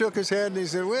 He shook his head and he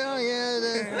said, "Well,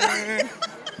 yeah."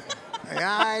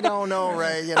 I don't know,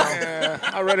 Ray.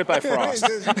 I read it by Frost.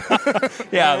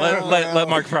 Yeah, let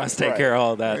Mark Frost take care of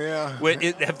all that. Yeah.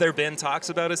 Have there been talks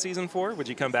about a season 4? Would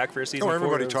you come back for a season 4?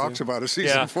 Everybody talks about a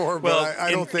season 4, but well,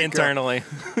 I don't think internally.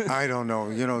 I don't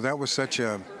know. That was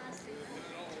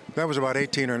that was about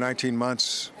 18 or 19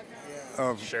 months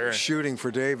of shooting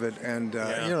for David, and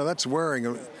that's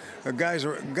wearing. Guys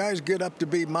get up to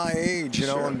be my age,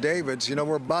 and David's.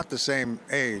 We're about the same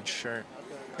age. Sure.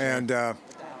 And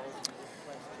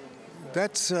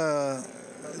that's a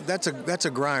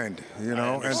grind,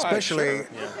 and especially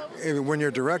when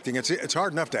you're directing. It's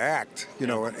hard enough to act,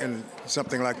 in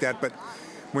something like that, but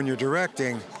when you're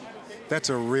directing, that's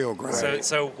a real grind.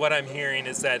 So what I'm hearing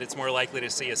is that it's more likely to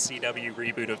see a CW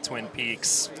reboot of Twin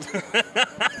Peaks.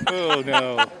 Oh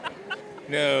no.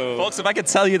 No. Folks, if I could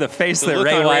tell you the face that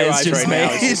Ray Wise just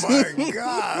made. Oh my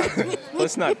God.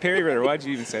 Let's not. Perry Ritter, why'd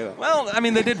you even say that? Well, I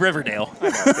mean, they did Riverdale. I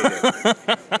know, they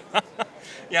did.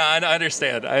 Yeah, I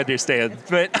understand.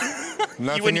 But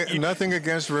nothing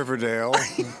against Riverdale,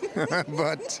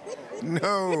 but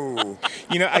no.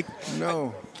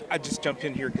 I just jumped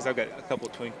in here because I've got a couple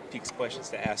of Twin Peaks questions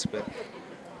to ask, but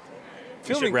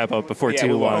we should wrap up before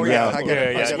too well, long. I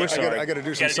got to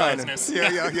do some signing.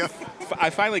 Yeah. I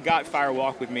finally got Fire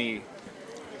Walk With Me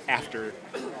after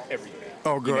everything.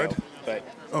 Oh, good. But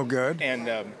Oh, good. and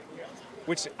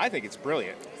which I think it's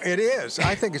brilliant. It is.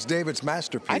 I think it's David's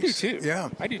masterpiece. I do too. Yeah.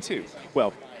 I do too.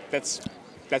 Well, that's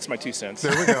my 2 cents.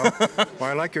 There we go. Well,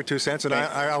 I like your 2 cents, and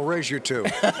I'll raise you 2.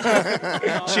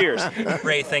 Cheers.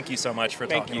 Ray, thank you so much for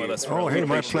Thank talking you. with us. Oh, hey,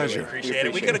 my Appreciate it. pleasure. Appreciate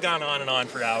it. We could have gone on and on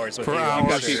for hours with For you.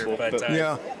 hours. I'm sure, People, but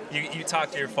yeah. you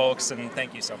talk to your folks, and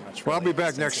thank you so much. Well, I'll be really.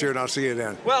 back next year, and I'll see you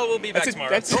then. Well, we'll be back tomorrow.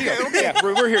 That's okay. Yeah,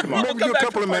 we're here tomorrow. Maybe do a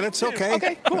couple of minutes. Okay.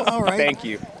 Okay, cool. All right. Thank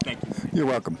you. You're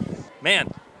welcome.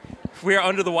 Man, we are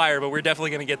under the wire, but we're definitely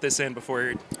going to get this in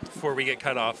before we get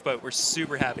cut off. But we're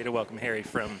super happy to welcome Harry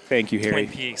from Thank you, Harry. Twin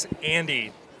Peaks.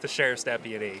 Andy, the sheriff's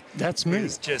deputy. That's me.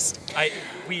 Is just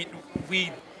we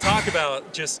talk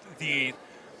about just the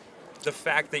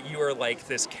fact that you are like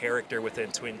this character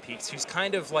within Twin Peaks who's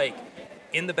kind of like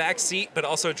in the back seat but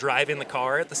also driving the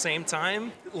car at the same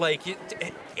time. Like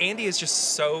Andy is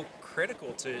just so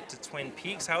critical to Twin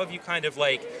Peaks. How have you kind of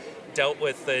like dealt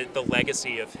with the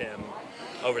legacy of him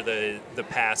over the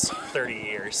past 30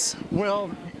 years?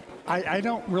 Well, I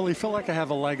don't really feel like I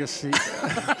have a legacy.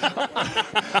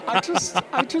 I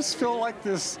just feel like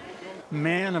this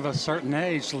man of a certain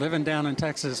age living down in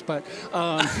Texas. But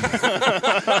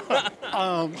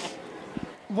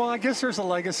well, I guess there's a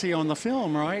legacy on the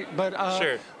film, right? But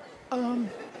Sure.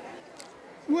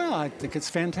 well, I think it's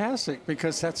fantastic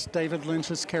because that's David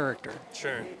Lynch's character.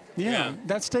 Sure. Yeah,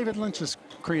 that's David Lynch's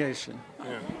creation.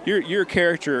 Your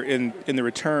character in The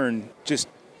Return just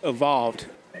evolved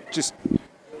just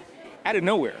out of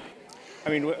nowhere. I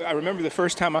mean, I remember the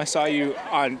first time I saw you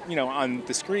on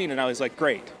the screen, and I was like,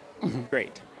 great,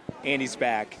 great, Andy's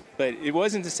back. But it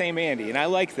wasn't the same Andy, and I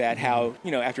like that. How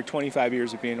after 25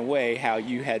 years of being away, how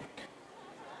you had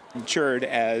matured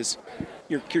as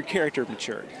your character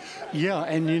matured. Yeah,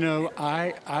 and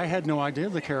I had no idea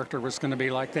the character was going to be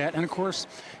like that. And of course,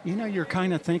 you're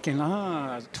kind of thinking,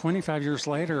 25 years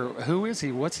later, who is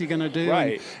he? What's he going to do?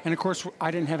 Right. And of course,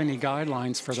 I didn't have any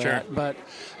guidelines for that. Sure. But,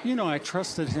 I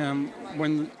trusted him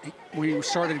when we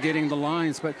started getting the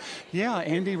lines. But yeah,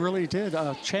 Andy really did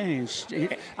change.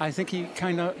 I think he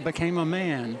kind of became a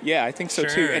man. Yeah, I think so too.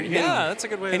 Sure. Yeah, that's a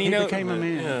good way and of He you know, became a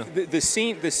man. Yeah. the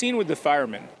scene with the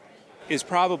fireman is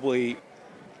probably,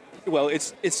 well,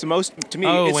 it's the most, to me,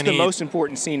 Oh, it's when the he- most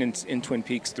important scene in Twin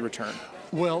Peaks: The Return.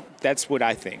 Well, That's what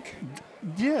I think.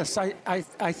 yes, I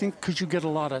think because you get a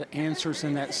lot of answers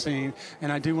in that scene.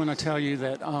 And I do want to tell you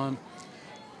that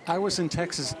I was in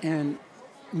Texas and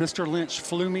Mr. Lynch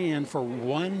flew me in for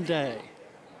one day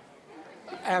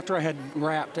after I had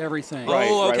wrapped everything. Right,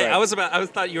 Oh, okay. right. I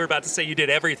thought you were about to say you did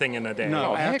everything in a day.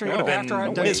 No, heck after no. after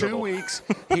I'd done Miserable. 2 weeks,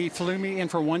 he flew me in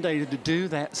for one day to do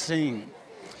that scene.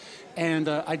 And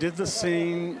I did the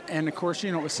scene, and of course,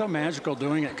 it was so magical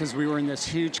doing it because we were in this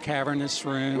huge cavernous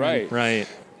room. Right. Right.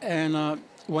 And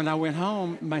when I went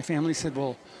home, my family said,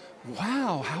 well,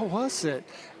 wow, how was it?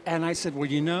 And I said,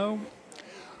 well,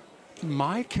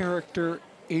 my character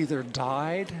either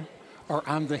died or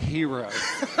I'm the hero.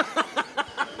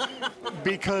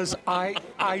 Because I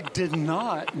did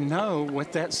not know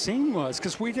what that scene was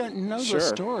because we didn't know Sure. the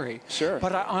story. Sure.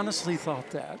 But I honestly thought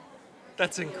that.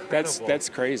 That's incredible. That's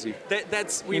crazy.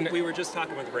 We were just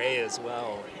talking with Ray as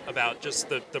well about just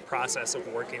the process of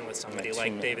working with somebody That's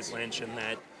like tremendous. David Lynch and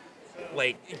that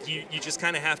like you just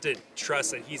kind of have to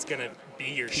trust that he's going to be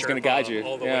your He's Sherpa gonna guide you,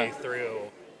 all the yeah. way through.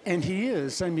 And he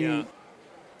is. I mean, Yeah.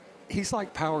 he's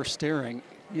like power steering.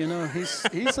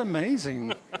 He's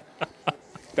amazing.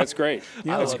 That's great.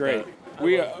 Yeah. That's love great.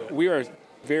 that. We are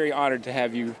very honored to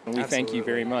have you, and we thank you Absolutely.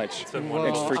 very much. It's been and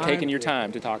wonderful. for taking I- your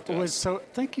time to talk to us. So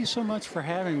thank you so much for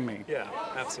having me. Yeah,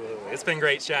 absolutely. It's been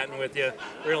great chatting with you.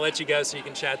 We're going to let you go so you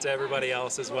can chat to everybody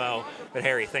else as well. But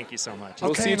Harry, thank you so much.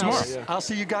 We'll see you and I'll- tomorrow. I'll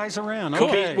see you guys around. Cool.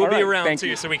 Okay. We'll All be right, around thank too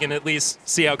you. so we can at least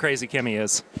see how crazy Kimmy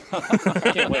is.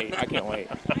 I can't wait. I can't wait.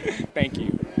 Thank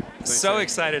you. So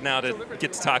excited now to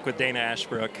get to talk with Dana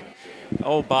Ashbrook.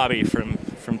 Old Bobby from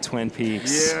Twin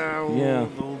Peaks.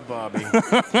 Old Bobby.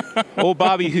 Old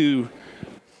Bobby, who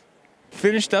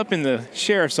finished up in the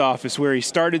sheriff's office where he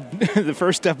started the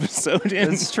first episode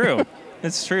in. It's true.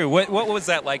 It's true. What was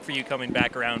that like for you coming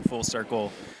back around full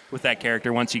circle with that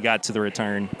character once you got to The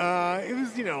Return?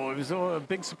 It was a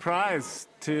big surprise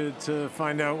to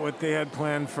find out what they had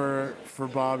planned for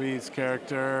Bobby's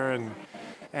character,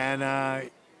 and I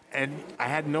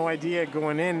had no idea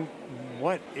going in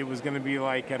what it was going to be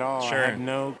like at all. Sure. I had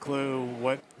no clue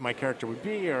what my character would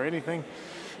be or anything.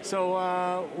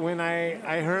 So when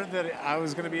I heard that I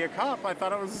was going to be a cop, I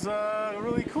thought it was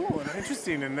really cool and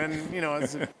interesting. And then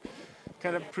as it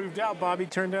kind of proved out, Bobby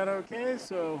turned out okay.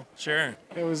 So Sure.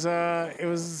 it was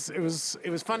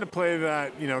fun to play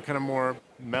that kind of more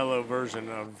mellow version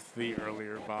of the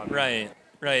earlier Bobby.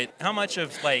 Right. How much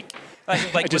of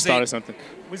Like, I just thought of something.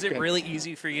 Was it really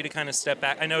easy for you to kind of step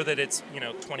back? I know that it's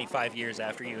 25 years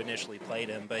after you initially played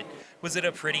him, but was it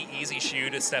a pretty easy shoe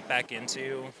to step back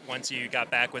into once you got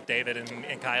back with David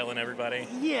and Kyle and everybody?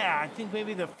 Yeah, I think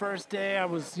maybe the first day I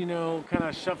was, kind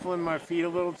of shuffling my feet a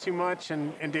little too much,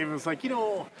 and David was like,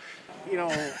 you're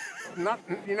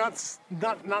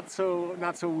not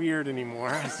so weird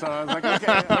anymore. So I was like,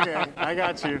 okay, I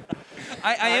got you.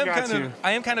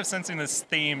 I am kind of sensing this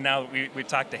theme now that we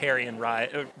talked to Harry and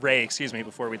Ray,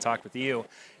 before we talked with you,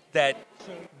 that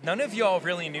none of y'all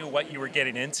really knew what you were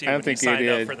getting into I don't when think you signed they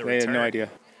up did. for the They return. had no idea.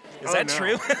 Is that no.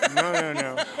 true?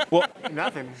 No. Well,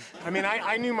 Nothing. I mean,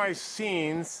 I knew my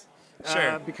scenes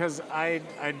Sure. because I'd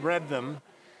read them.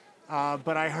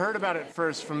 But I heard about it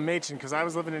first from Machen because I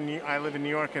live in New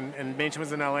York and Machen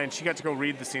was in LA and she got to go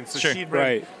read the scene. So Sure. she'd read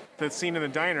Right. the scene in the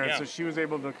diner, Yeah. so she was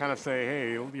able to kind of say,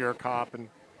 "Hey, you're a cop," and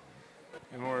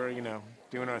we're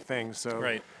doing our thing. So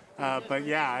Right. But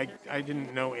yeah, I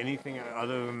didn't know anything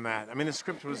other than that. I mean, the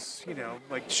script was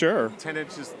like sure. 10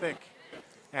 inches thick,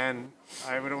 and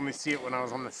I would only see it when I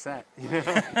was on the set.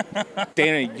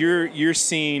 Dana, your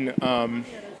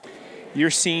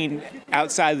scene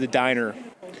outside the diner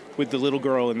with the little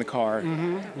girl in the car.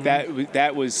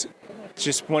 That was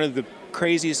just one of the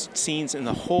craziest scenes in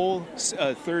the whole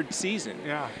third season.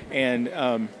 Yeah. And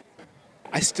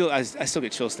I still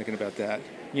get chills thinking about that.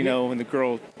 When the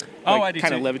girl I do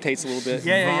kind of too. levitates a little bit.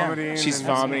 Vomiting. She's and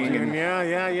vomiting and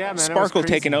yeah, man. Sparkle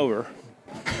taking over.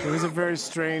 It was a very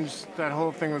strange. That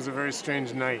whole thing was a very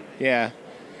strange night. Yeah.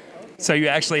 So you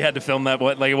actually had to film that?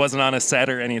 It wasn't on a set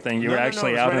or anything? You were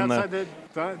actually it was out right in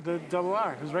outside the double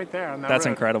R. It was right there on that That's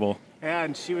road. incredible. Yeah,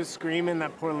 and she was screaming.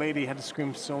 That poor lady had to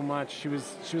scream so much. She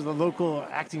was a local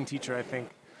acting teacher, I think.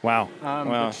 Wow. Wow.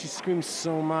 But she screamed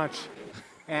so much,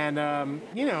 and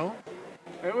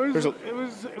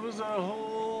it was a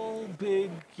whole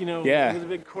big Yeah. it was a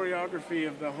big choreography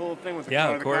of the whole thing with the Yeah,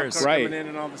 car, of the cop course. car Right. coming in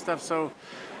and all the stuff. So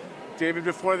David,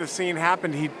 before the scene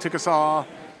happened, he took us all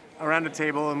around a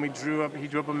table and he drew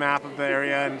up a map of the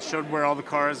area and showed where all the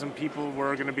cars and people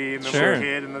were going to be, and the Sure. little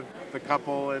kid and the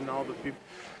couple and all the people.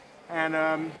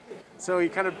 And so he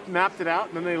kind of mapped it out,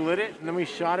 and then they lit it, and then we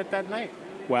shot it that night.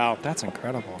 Wow. That's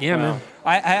incredible. Yeah, man.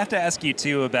 I have to ask you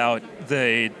too about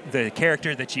the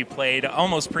character that you played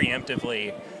almost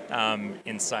preemptively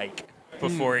in Psych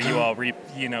before you all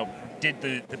did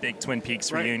the big Twin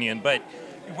Peaks Right. reunion. But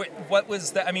what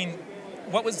was the? I mean,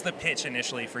 what was the pitch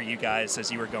initially for you guys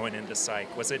as you were going into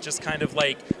Psych? Was it just kind of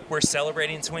like we're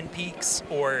celebrating Twin Peaks,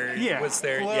 or was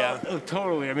there?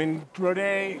 Totally. I mean,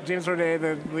 James Roday,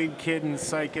 the lead kid in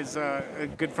Psych, is a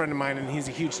good friend of mine, and he's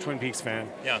a huge Twin Peaks fan.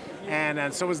 Yeah.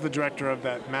 And so was the director of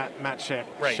that, Matt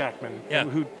Right. Shackman, Yeah.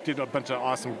 who did a bunch of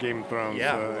awesome Game of Thrones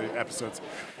Yeah. episodes.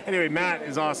 Anyway, Matt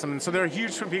is awesome, and so they're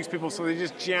huge Twin Peaks people, so they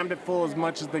just jammed it full as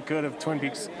much as they could of Twin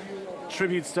Peaks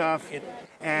tribute stuff.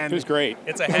 And It was great.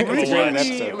 It's a heck of a originally, watch.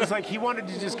 episode. it was like he wanted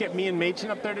to just get me and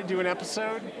Machen up there to do an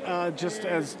episode,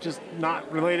 just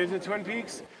not related to Twin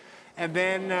Peaks, and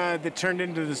then that turned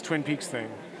into this Twin Peaks thing,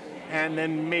 and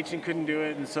then Machen couldn't do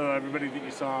it, and so everybody that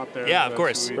you saw out there, Yeah, of that's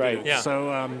course. who we Right. did. Yeah.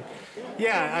 So,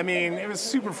 I mean, it was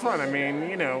super fun. I mean,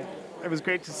 it was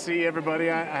great to see everybody.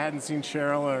 I hadn't seen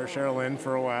Cheryl Lynn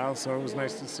for a while, so it was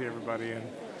nice to see everybody. And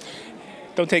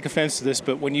Don't take offense to this,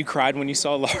 but when you cried when you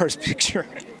saw Laura's picture,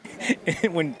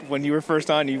 when you were first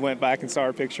on, you went back and saw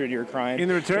her picture and you were crying. in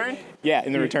the return, Yeah,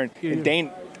 in the return. yeah. And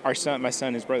Dane, my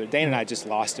son, his brother, Dane and I just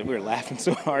lost it. We were laughing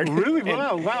so hard. really,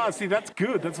 And wow. See, that's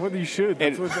good. That's what you should.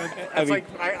 That's And- what. I mean-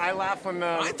 Like I laugh when.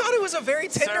 I thought it was a very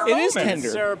tender Sarah, It is moment. tender.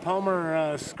 Sarah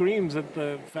Palmer screams at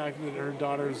the fact that her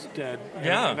daughter's dead. And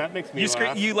Yeah, that makes me you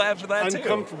laugh. You laughed at that too.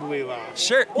 Uncomfortably laugh.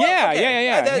 Sure. Yeah, okay.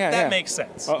 yeah. That makes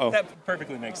sense. Uh-oh. That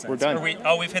perfectly makes sense. We're done.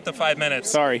 We've hit the 5 minutes.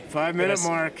 Sorry. 5 minute Yes.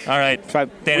 mark. All right. We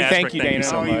Dana thank Ashbrook, you, Dana,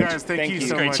 so Oh, much. you guys, thank you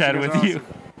so Great much. chatting You with guys are you. awesome.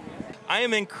 I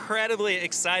am incredibly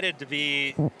excited to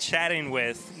be chatting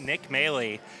with Nick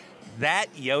Maley, that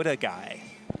Yoda guy.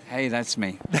 Hey, that's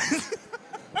me.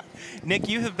 Nick,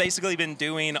 you have basically been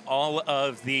doing all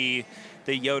of the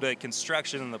Yoda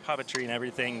construction and the puppetry and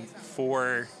everything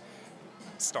for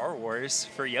Star Wars,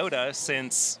 for Yoda,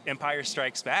 since Empire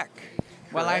Strikes Back.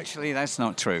 Well, correct? actually, that's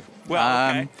not true. Well,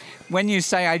 okay. When you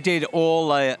say I did all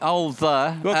the,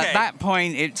 Okay. at that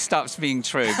point it stops being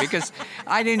true because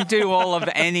I didn't do all of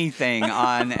anything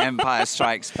on Empire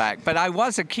Strikes Back, but I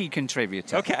was a key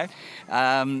contributor. Okay.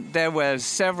 There were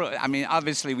several. I mean,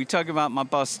 obviously, we talk about my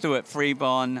boss Stuart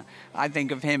Freeborn. I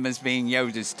think of him as being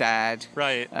Yoda's dad.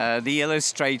 Right. The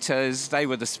illustrators, they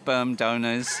were the sperm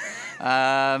donors.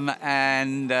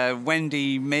 and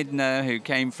Wendy Midner, who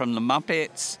came from the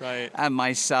Muppets, Right. and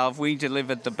myself, we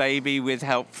delivered the baby with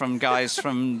help from guys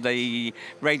from the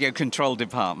radio control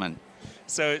department.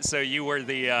 So you were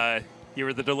the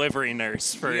delivery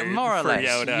nurse for Yeah, more or for less.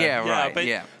 Yoda. Yeah, right, But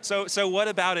yeah. So what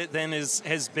about it then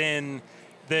has been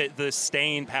the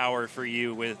staying power for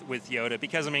you with Yoda?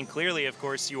 Because I mean, clearly, of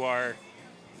course, you are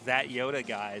that Yoda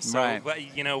guy. So Right. but,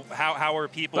 how are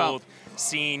people Well-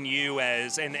 seeing you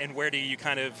as, and where do you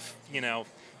kind of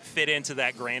fit into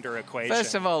that grander equation?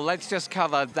 First of all, let's just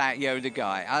cover that Yoda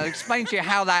guy. I'll explain to you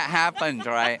how that happened,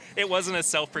 right? It wasn't a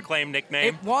self-proclaimed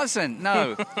nickname. It wasn't,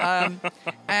 no.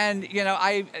 And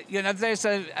there's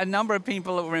a number of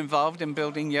people that were involved in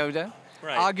building Yoda.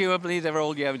 Right. Arguably, they're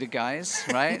all Yoda guys,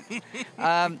 right?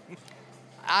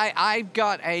 I've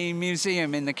got a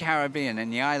museum in the Caribbean, in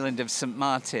the island of St.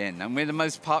 Martin, and we're the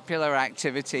most popular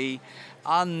activity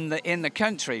in the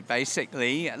country,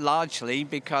 basically, largely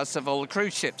because of all the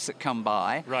cruise ships that come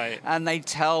by. Right. And they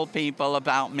tell people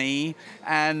about me,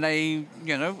 and they,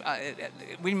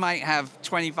 we might have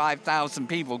 25,000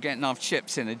 people getting off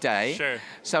ships in a day. Sure.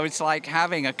 So it's like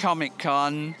having a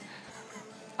Comic-Con,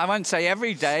 I won't say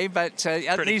every day, but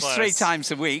at Pretty least close. 3 times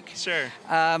a week. Sure.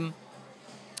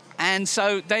 And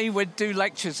so they would do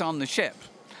lectures on the ship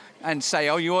and say,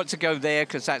 oh, you ought to go there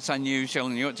because that's unusual,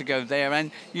 and you ought to go there, and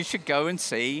you should go and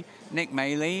see Nick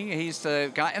Maley. He's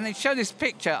the guy. And they show this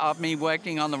picture of me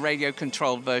working on the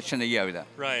radio-controlled version of Yoda.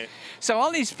 Right. So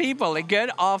all these people, they get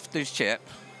off the ship.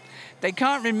 They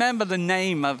can't remember the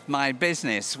name of my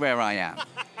business where I am.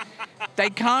 They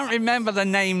can't remember the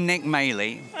name Nick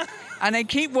Maley. And they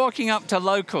keep walking up to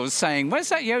locals saying, where's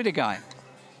that Yoda guy?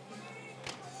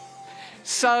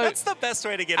 So That's the best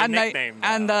way to get a nickname.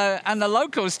 and the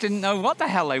locals didn't know what the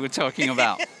hell they were talking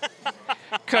about.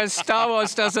 Because Star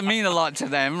Wars doesn't mean a lot to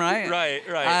them, right? Right.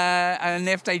 And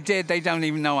if they did, they don't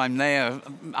even know I'm there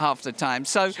half the time.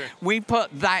 So Sure. we put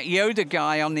that Yoda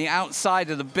guy on the outside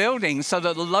of the building so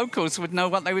that the locals would know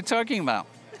what they were talking about.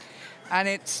 And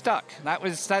it stuck.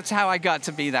 That's how I got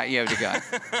to be that Yoda guy.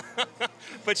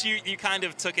 But you kind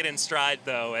of took it in stride,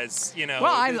 though, as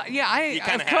Well, you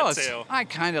kind of of had course, to. I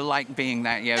kind of like being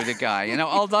that Yoda guy.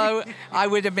 Although I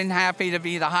would have been happy to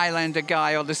be the Highlander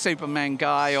guy or the Superman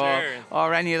guy Sure.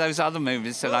 or any of those other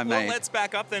movies that I made. Well, let's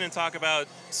back up then and talk about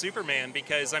Superman,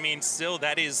 because I mean, still,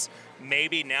 that is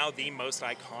maybe now the most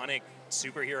iconic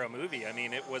superhero movie. I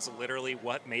mean, it was literally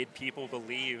what made people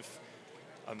believe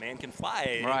a man can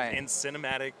fly Right. in the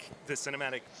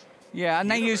cinematic. Yeah, and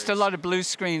they used a universe. lot of blue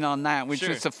screen on that, which Sure.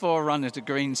 was the forerunner to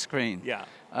green screen. Yeah.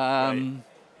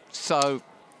 So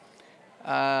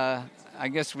I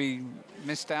guess we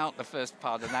missed out the first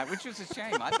part of that, which was a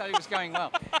shame. I thought it was going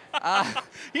well.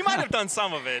 You might have done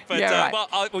some of it, but Yeah,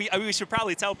 right. we should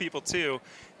probably tell people too.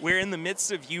 We're in the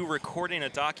midst of you recording a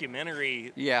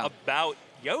documentary Yeah. about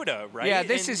Yoda, right? Yeah,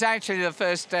 this And- is actually the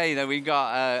first day that we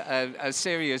got a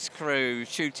serious crew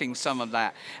shooting some of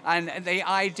that. And the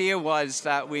idea was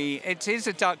that it is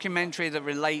a documentary that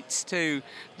relates to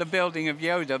the building of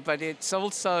Yoda, but it's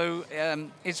also,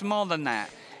 it's more than that.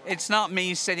 It's not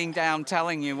me sitting down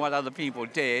telling you what other people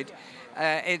did.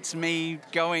 It's me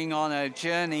going on a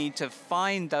journey to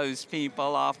find those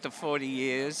people after 40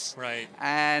 years. Right.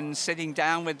 And sitting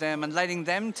down with them and letting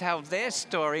them tell their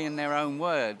story in their own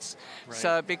words. Right.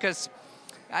 So, because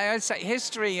I would say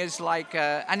history is like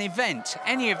an event,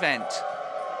 any event.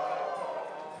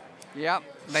 Yep.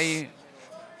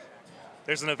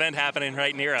 There's an event happening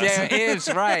right near us. There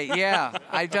is, right, yeah.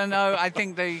 I don't know. I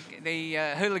think the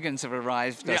hooligans have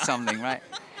arrived or Yeah. something, right?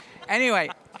 Anyway,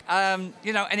 an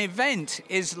event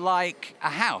is like a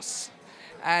house.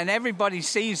 And everybody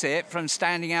sees it from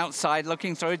standing outside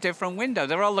looking through a different window.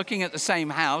 They're all looking at the same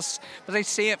house, but they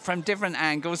see it from different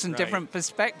angles and Right. different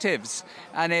perspectives.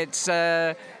 And it's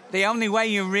the only way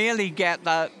you really get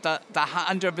the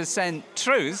 100%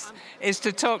 truth is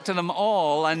to talk to them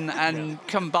all and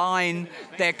combine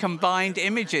their combined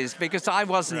images, because I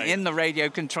wasn't Right. in the radio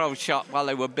control shop while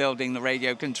they were building the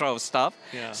radio control stuff.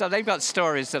 Yeah. So they've got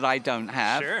stories that I don't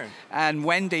have. Sure. And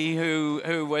Wendy,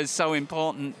 who was so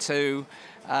important to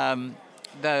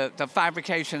the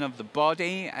fabrication of the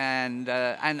body and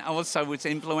also was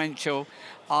influential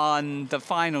on the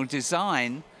final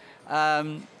design.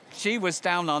 She was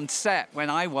down on set when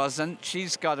I wasn't.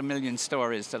 She's got a million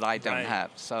stories that I don't Right.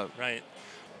 have. So Right.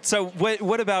 So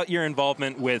what about your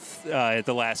involvement with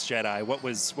The Last Jedi? What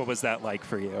was that like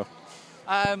for you?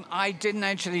 I didn't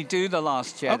actually do The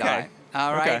Last Jedi. Okay.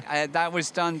 All right. Okay. That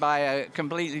was done by a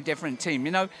completely different team.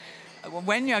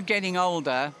 When you're getting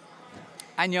older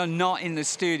and you're not in the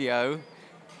studio,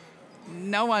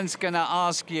 no one's going to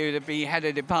ask you to be head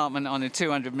of department on a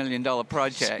 $200 million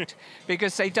project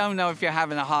because they don't know if you're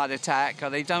having a heart attack or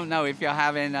they don't know if you're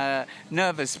having a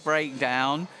nervous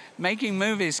breakdown. Making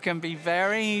movies can be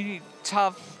very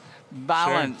tough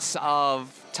balance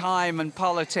of time and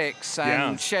politics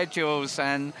and schedules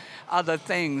and other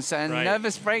things. And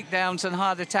nervous breakdowns and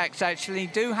heart attacks actually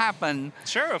do happen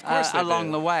Sure, of course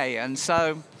along the way. And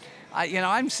so,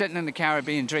 I'm sitting in the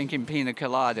Caribbean drinking pina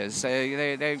coladas.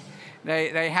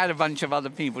 They had a bunch of other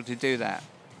people to do that.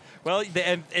 Well,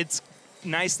 and it's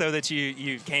nice, though, that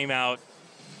you came out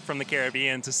from the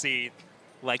Caribbean to see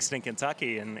Lexington,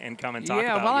 Kentucky, and come and talk about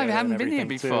it. Yeah, well, I haven't been here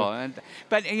before.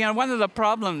 But, one of the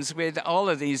problems with all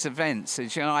of these events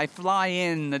is, I fly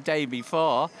in the day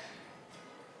before.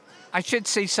 I should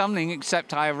see something,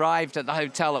 except I arrived at the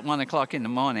hotel at 1 o'clock in the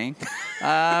morning.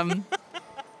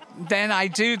 Then I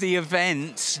do the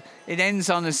event. It ends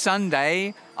on a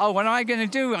Sunday. Oh, what am I going to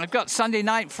do? I've got Sunday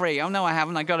night free. Oh, no, I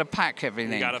haven't. I've got to pack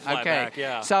everything. You got to fly back,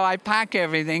 yeah. So I pack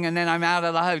everything, and then I'm out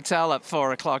of the hotel at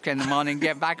 4 o'clock in the morning,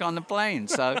 get back on the plane.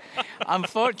 So,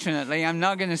 unfortunately, I'm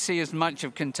not going to see as much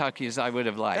of Kentucky as I would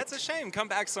have liked. That's a shame. Come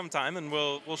back sometime, and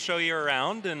we'll show you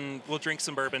around, and we'll drink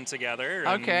some bourbon together.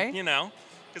 And, okay.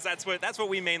 Because that's what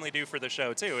we mainly do for the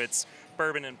show, too. It's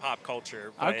bourbon and pop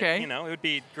culture. But, okay. It would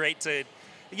be great to...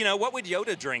 what would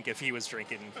Yoda drink if he was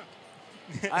drinking?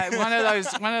 One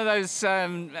of those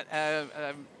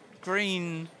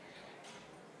green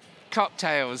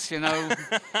cocktails,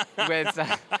 with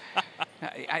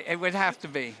it would have to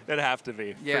be. It'd have to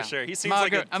be, for sure. He seems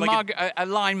a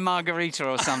lime margarita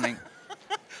or something.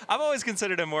 I've always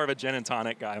considered him more of a gin and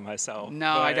tonic guy myself.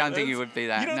 No, I don't think he would be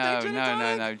that. You don't think gin and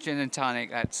tonic? No. Gin and tonic,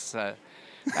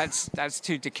 that's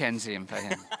too Dickensian for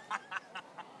him.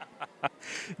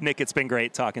 Nick, it's been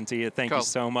great talking to you. Thank Cool. you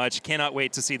so much. Cannot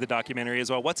wait to see the documentary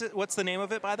as well. What's the name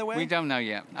of it, by the way? We don't know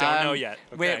yet. Don't know yet.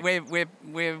 Okay.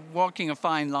 We're walking a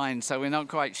fine line, so we're not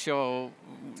quite sure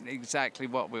exactly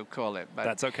what we'll call it. But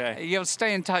that's okay. You'll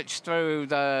stay in touch through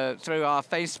our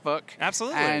Facebook.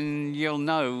 Absolutely. And you'll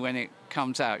know when it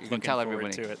comes out. You can tell everybody.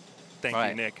 Looking forward to it. Thank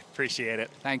you, Nick. Appreciate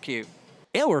it. Thank you.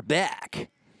 And we're back.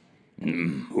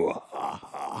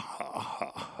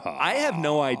 I have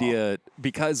no idea,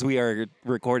 because we are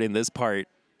recording this part,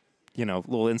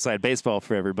 little inside baseball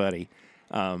for everybody,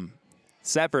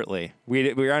 separately.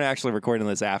 We aren't actually recording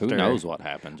this after. Who knows what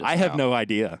happened just I have now. no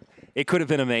idea. It could have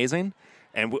been amazing,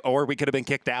 or we could have been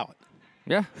kicked out.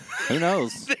 Yeah, who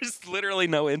knows? There's literally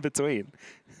no in between.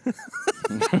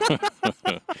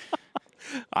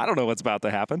 I don't know what's about to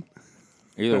happen.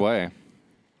 Either way,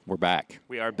 we're back.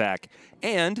 We are back.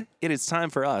 And it is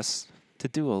time for us to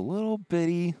do a little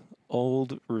bitty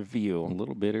old review. A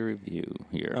little bit of review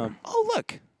here. Oh,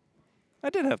 look. I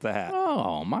did have the hat.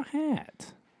 Oh, my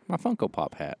hat. My Funko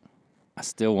Pop hat. I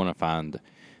still want to find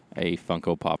a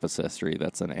Funko Pop accessory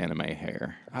that's an anime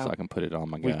hair so I can put it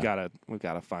on my guy. We've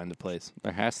got to find a place.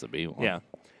 There has to be one. Yeah.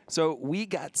 So we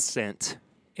got sent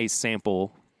a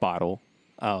sample bottle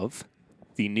of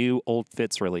the new Old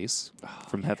Fitz release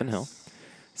from Heaven Hill.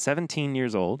 17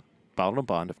 years old. Bottled and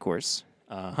bond, of course.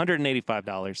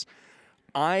 $185.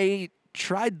 I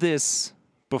tried this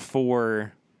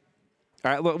before.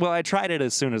 All right, well, I tried it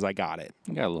as soon as I got it.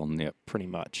 You got a little nip. Pretty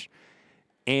much.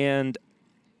 And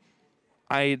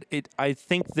I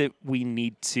think that we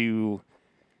need to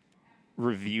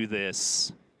review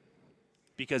this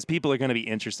because people are going to be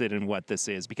interested in what this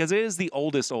is, because it is the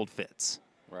oldest Old Fitz.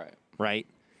 Right. Right?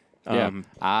 Yeah.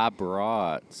 I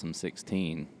brought some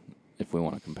 16 if we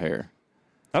want to compare.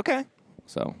 Okay.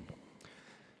 So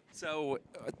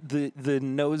the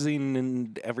nosing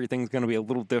and everything's going to be a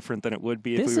little different than it would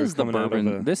be if we were coming out of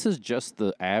a... This is just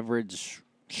the average,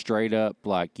 straight up,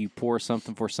 like you pour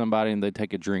something for somebody and they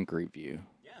take a drink review.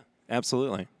 Yeah,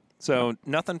 absolutely. So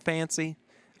nothing fancy.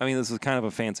 I mean, this is kind of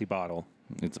a fancy bottle.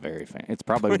 It's very fancy. It's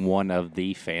probably one of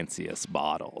the fanciest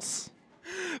bottles.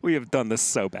 We have done this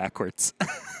so backwards.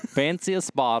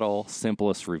 Fanciest bottle,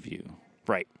 simplest review.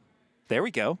 Right. There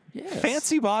we go. Yes.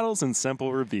 Fancy bottles and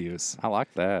simple reviews. I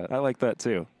like that. I like that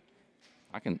too.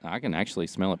 I can actually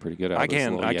smell it pretty good. I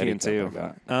can too.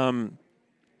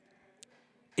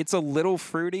 It's a little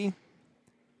fruity,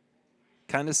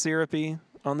 kind of syrupy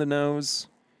on the nose,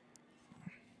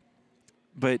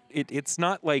 but it's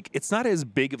not as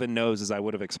big of a nose as I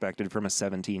would have expected from a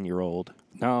 17-year-old.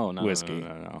 No, whiskey.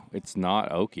 No. It's not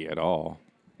oaky at all.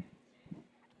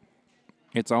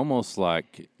 It's almost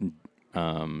like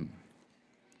kind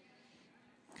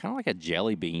of like a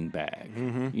jelly bean bag.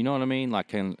 Mm-hmm. You know what I mean?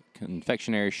 Like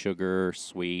confectionery sugar,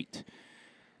 sweet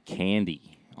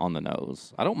candy on the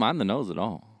nose. I don't mind the nose at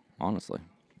all, honestly.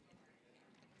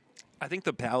 I think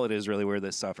the palate is really where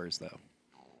this suffers, though.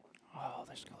 Oh,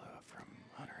 there's glue from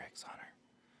Hunter X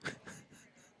Hunter.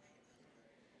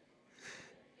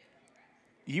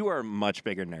 You are a much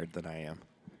bigger nerd than I am.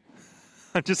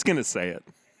 I'm just gonna say it.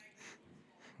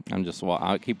 I'm just. Well,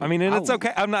 I'll keep. I mean, and it's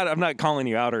okay. I'm not calling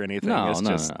you out or anything. No, it's no,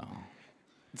 just, no.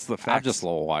 It's the I've facts. just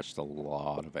watched a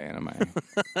lot of anime.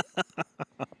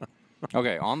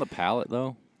 Okay, on the palate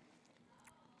though,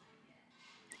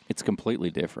 it's completely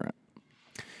different.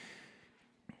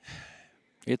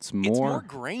 It's more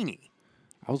grainy.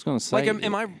 I was gonna say, Like,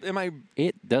 am I?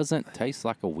 It doesn't taste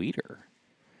like a weeder.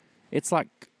 It's like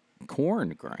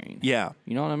corn grain. Yeah.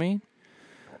 You know what I mean?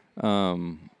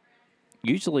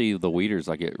 Usually the weeders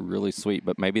like get really sweet,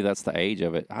 but maybe that's the age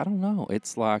of it. I don't know.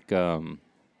 It's like, oh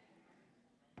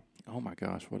my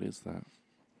gosh, what is that?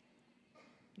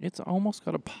 It's almost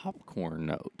got a popcorn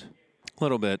note. A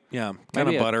little bit, yeah. Kind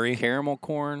Maybe of a buttery. caramel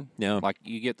corn. Yeah. Like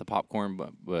you get the popcorn,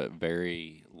 but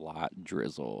very light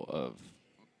drizzle of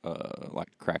like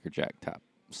Cracker Jack type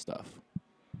stuff.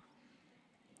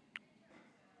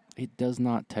 It does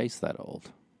not taste that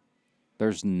old.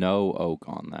 There's no oak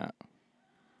on that.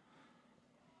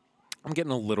 I'm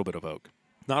getting a little bit of oak.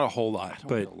 Not a whole lot, I don't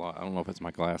but get a lot. I don't know if it's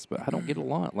my glass, but I don't get a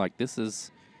lot. Like this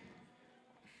is.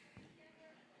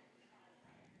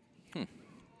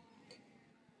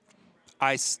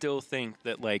 I still think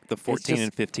that like the 14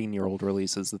 and 15-year-old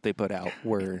releases that they put out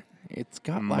were It's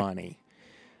got money.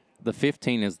 The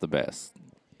 15 is the best.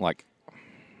 Like,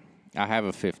 I have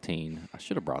a 15. I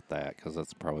should have brought that because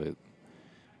that's probably.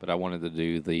 But I wanted to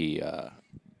do the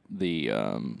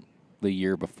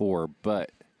year before.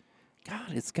 But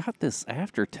God, it's got this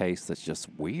aftertaste that's just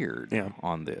weird. Yeah.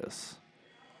 On this.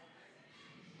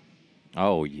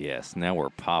 Oh yes, now we're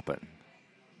popping.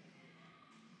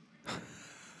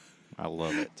 I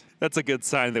love it. That's a good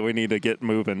sign that we need to get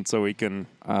moving so we can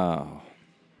Oh.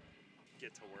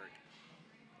 get to work.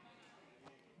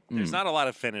 There's not a lot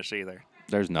of finish either.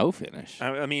 There's no finish.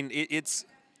 I mean, it's.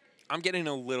 I'm getting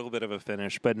a little bit of a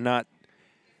finish, but not.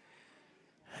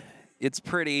 It's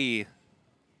pretty.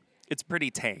 It's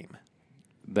pretty tame.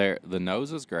 The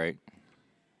nose is great.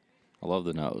 I love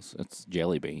the nose. It's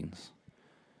jelly beans.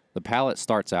 The palate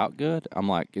starts out good. I'm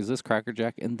like, is this Cracker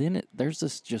Jack? And then there's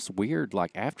this just weird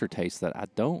like aftertaste that I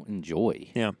don't enjoy.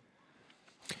 Yeah.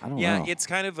 I don't know. Yeah, it's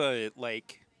kind of a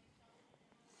like.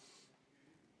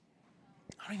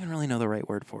 I don't even really know the right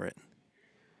word for it,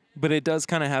 but it does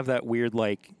kind of have that weird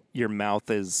like your mouth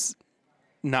is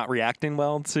not reacting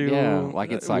well to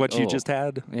like it's like, what you oh. just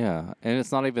had. Yeah, and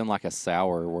it's not even like a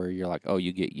sour where you're like, oh,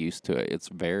 you get used to it. It's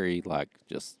very like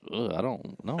just, I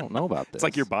don't know about this. It's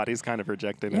like your body's kind of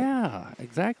rejecting it. Yeah,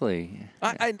 exactly.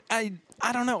 I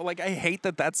don't know. Like I hate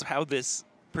that that's how this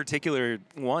particular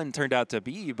one turned out to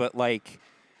be, but like,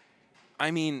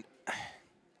 I mean,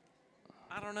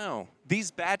 I don't know. These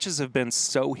batches have been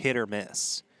so hit or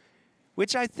miss,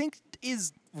 which I think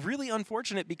is really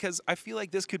unfortunate because I feel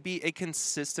like this could be a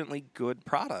consistently good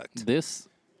product.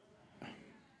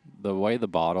 The way the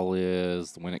bottle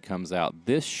is when it comes out,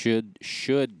 this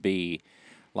should be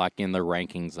like in the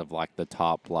rankings of like the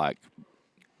top, like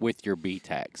with your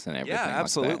B-Tax and everything. Yeah,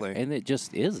 absolutely. Like that. And it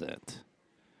just isn't.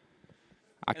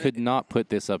 I could not put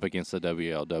this up against the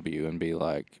WLW and be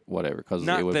like whatever because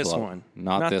Not it was this low. one.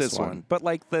 Not this one. But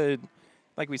like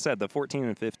we said, the 14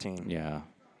 and 15. Yeah.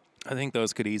 I think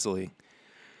those could easily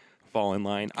fall in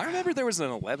line. I remember there was an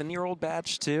 11-year-old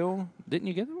batch too. Didn't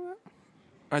you get that?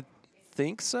 I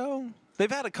think so.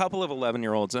 They've had a couple of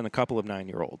 11-year-olds and a couple of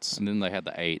 9-year-olds. And then they had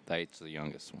the 8. The 8's the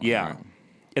youngest one. Yeah. Right?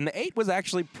 And the 8 was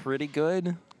actually pretty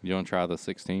good. You want to try the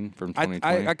 16 from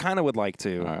 2020? I kind of would like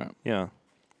to. All right. Yeah.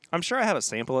 I'm sure I have a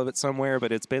sample of it somewhere,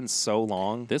 but it's been so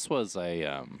long. This was like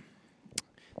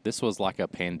a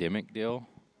pandemic deal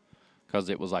because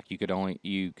it was like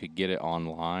you could get it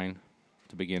online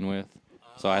to begin with.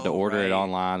 So I had to order it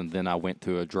online, and then I went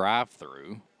to a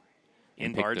drive-through In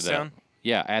and picked it Bardstown? up.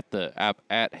 Yeah,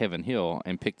 at Heaven Hill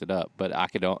and picked it up, but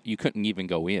you couldn't even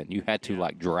go in. You had to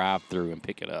like drive through and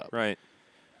pick it up. Right.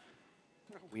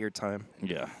 Weird time.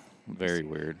 Yeah, very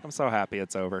weird. I'm so happy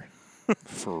it's over.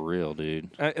 For real, dude.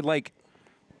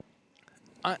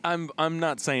 I'm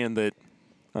not saying that.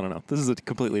 I don't know. This is a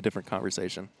completely different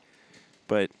conversation,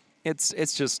 but it's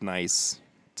just nice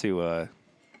to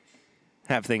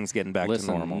have things getting back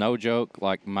Listen, to normal. no joke.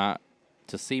 Like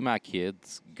to see my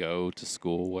kids go to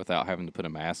school without having to put a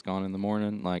mask on in the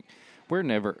morning. Like we're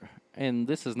never. And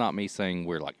this is not me saying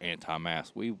we're like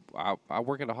anti-mask. I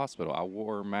work at a hospital. I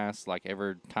wore masks like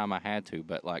every time I had to,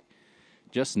 but like.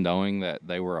 Just knowing that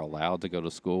they were allowed to go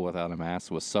to school without a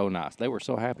mask was so nice. They were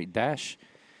so happy. Dash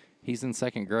He's in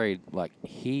second grade. Like,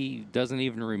 he doesn't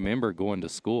even remember going to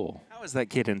school. How is that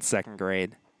kid in second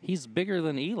grade? He's bigger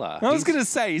than Eli. I was gonna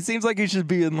say, he seems like he should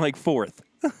be in like fourth.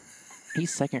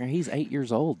 He's second. He's 8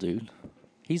 years old, dude.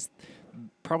 He's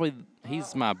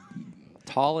my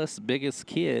tallest, biggest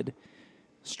kid,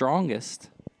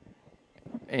 strongest,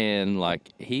 and like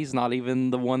he's not even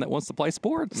the one that wants to play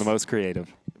sports. The most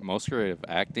creative. Most creative,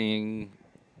 acting,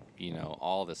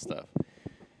 all this stuff.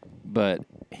 But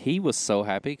he was so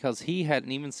happy because he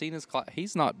hadn't even seen his class.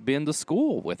 He's not been to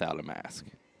school without a mask.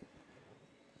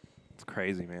 It's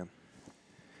crazy, man.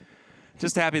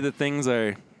 Just happy that things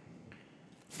are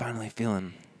finally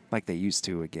feeling like they used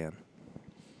to again.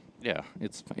 Yeah,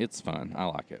 it's fun. I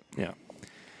like it. Yeah.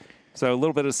 So a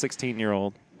little bit of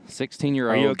 16-year-old.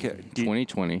 16-year-old. Are you okay?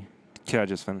 2020. Can I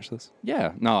just finish this?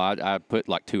 Yeah. No, I put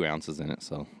like 2 ounces in it,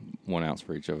 so 1 ounce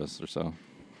for each of us or so.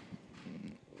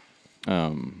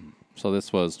 So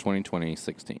this was 2020,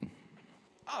 16.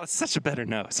 Oh, it's such a better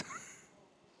nose.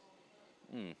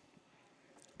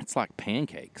 It's like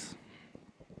pancakes.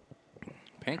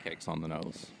 Pancakes on the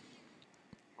nose.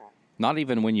 Not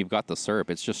even when you've got the syrup.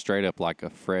 It's just straight up like a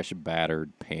fresh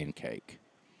battered pancake.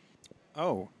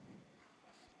 Oh,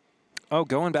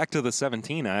 going back to the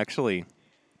 17, actually.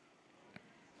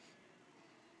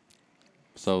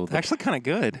 So Actually kind of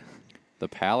good. the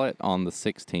palate on the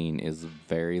 16 is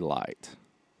very light.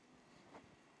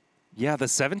 Yeah, the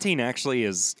 17 actually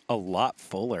is a lot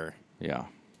fuller. Yeah.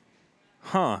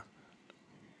 Huh.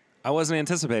 I wasn't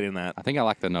anticipating that. I think I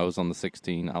like the nose on the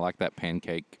 16. I like that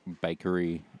pancake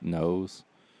bakery nose.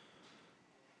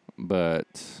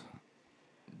 But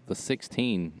the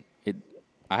 16,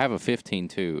 I have a 15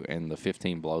 too, and the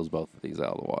 15 blows both of these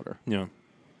out of the water. Yeah.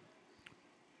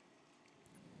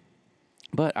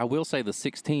 But I will say the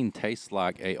 16 tastes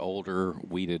like a older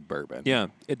wheated bourbon. Yeah,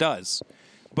 it does.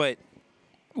 But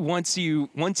once you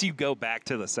go back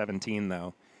to the 17,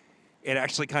 though, it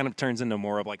actually kind of turns into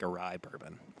more of like a rye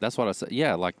bourbon. That's what I said.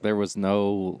 Yeah, like there was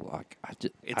no like.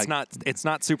 It's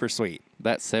not super sweet.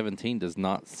 That 17 does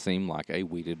not seem like a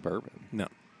wheated bourbon. No.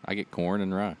 I get corn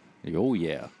and rye. Oh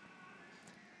yeah.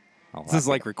 This is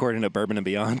like recording a Bourbon and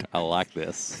Beyond. I like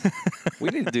this. We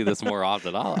need to do this more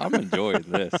often. I'm enjoying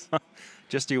this.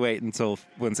 Just you wait until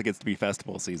once it gets to be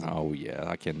festival season. Oh yeah,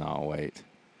 I cannot wait.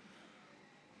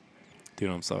 Dude,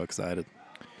 I'm so excited.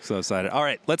 So excited. All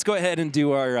right, let's go ahead and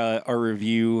do our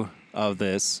review of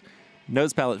this.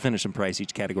 Nose, palate, finish, and price.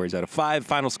 Each category is out of 5.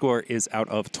 Final score is out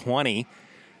of 20.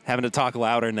 Having to talk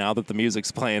louder now that the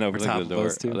music's playing over top of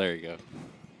those two. Oh, there you go.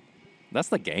 That's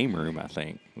the game room, I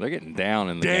think. They're getting down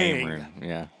in the game room.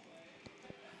 Yeah.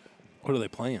 What are they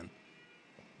playing?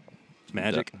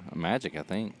 Magic? Magic, I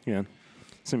think. Yeah.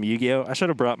 Some Yu-Gi-Oh! I should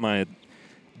have brought my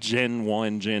Gen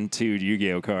 1, Gen 2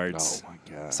 Yu-Gi-Oh! Cards. Oh, my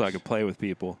gosh. So I could play with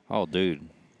people. Oh, dude.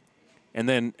 And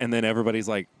then everybody's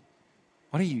like,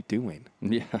 what are you doing?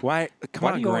 Yeah. Why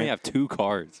do you only have 2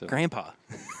 cards? Grandpa.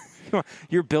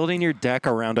 You're building your deck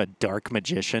around a dark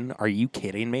magician? Are you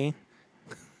kidding me?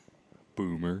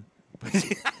 Boomer.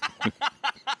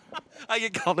 I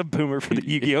get called a boomer for the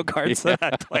Yu-Gi-Oh! Cards that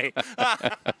I play.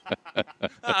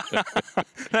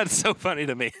 That's so funny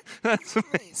to me. That's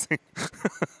amazing.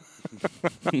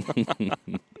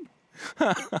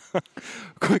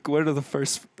 Quick, what are the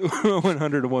first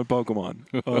 101 Pokemon?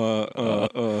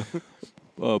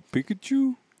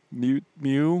 Pikachu?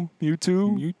 Mewtwo?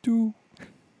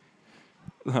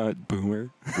 Boomer.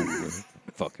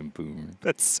 Fucking boomer.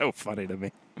 That's so funny to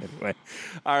me. Anyway.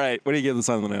 All right, what do you give this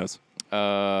on the nose?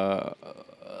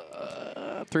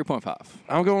 3.5.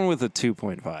 I'm going with a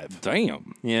 2.5.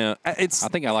 Damn. Yeah, I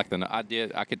think I like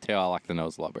the. I could tell I like the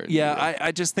nose a lot better. Yeah,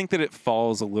 I just think that it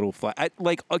falls a little flat.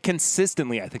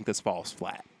 Consistently, I think this falls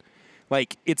flat.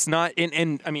 Like, it's not,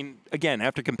 and I mean, again,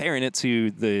 after comparing it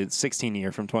to the 16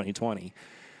 year from 2020,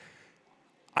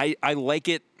 I like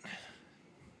it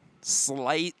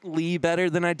slightly better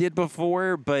than I did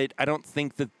before, but I don't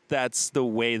think that that's the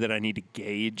way that I need to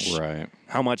gauge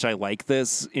how much I like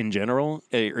this in general,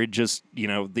 or just,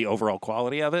 the overall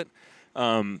quality of it.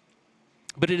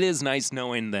 But it is nice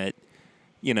knowing that,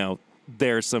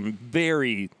 there's some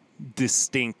very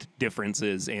distinct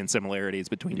differences and similarities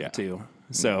between the two.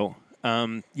 So,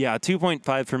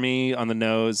 2.5 for me on the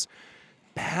nose.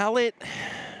 Palate's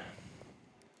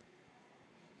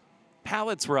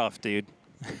rough, dude.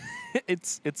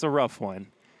 It's a rough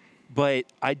one, but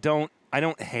I don't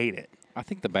hate it. I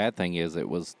think the bad thing is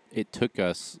it took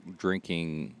us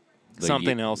drinking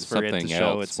something else for it to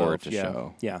show itself.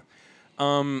 Yeah.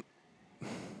 I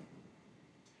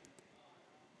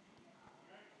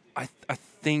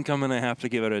think I'm gonna have to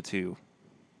give it a 2.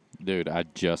 Dude, I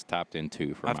just tapped in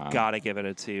 2 for mine. I've got to give it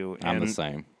a 2. I'm the And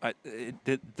same.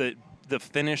 The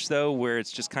finish, though, where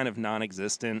it's just kind of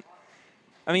non-existent.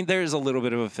 I mean, there's a little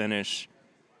bit of a finish,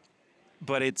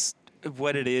 but it's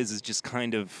what it is just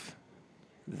kind of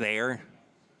there,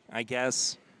 I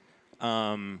guess.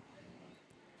 It's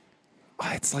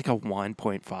like a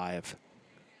 1.5.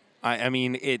 I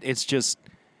mean, it's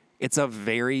a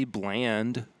very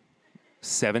bland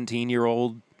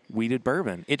 17-year-old wheated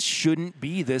bourbon. It shouldn't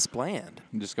be this bland.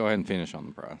 Just go ahead and finish on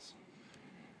the price.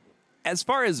 As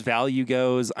far as value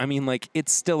goes, I mean, like,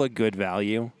 it's still a good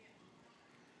value.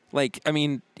 Like, I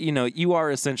mean, you know, you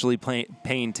are essentially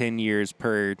paying 10 years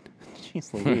per,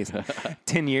 jeez Louise,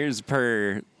 10 years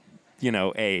per, you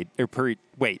know,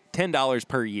 $10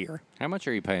 per year. How much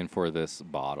are you paying for this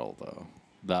bottle, though?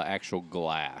 The actual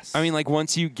glass. I mean, like,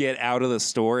 once you get out of the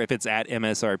store, if it's at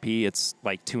MSRP, it's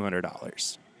like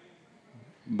 $200.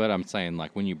 But I'm saying,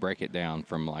 like, when you break it down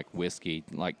from, like, whiskey,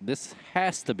 like, this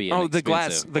has to be an the glass.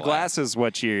 expensive The glass is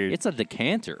what you're. It's a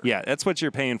decanter. Yeah, that's what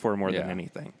you're paying for more than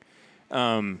anything.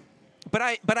 But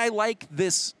I like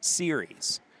this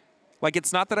series. Like,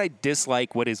 it's not that I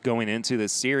dislike what is going into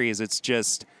this series. It's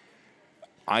just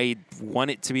I want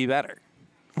it to be better.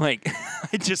 Like,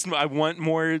 I want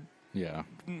more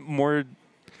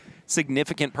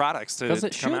significant products to because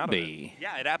it come should out be. of it.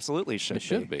 Yeah, it absolutely should. It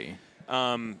should be.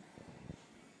 I'm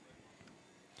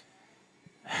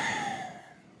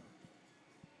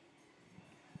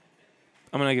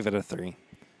gonna give it a 3.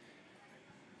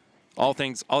 All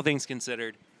things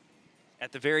considered,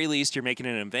 at the very least, you're making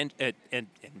an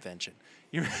invention.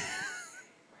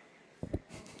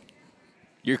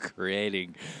 You're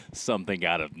creating something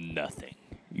out of nothing.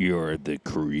 You're the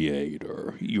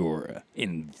creator. You're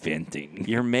inventing.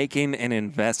 You're making an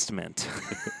investment.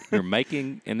 You're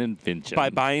making an invention. By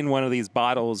buying one of these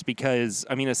bottles because,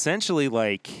 I mean, essentially,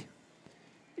 like,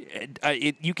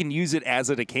 you can use it as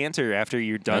a decanter after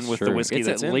you're done with the whiskey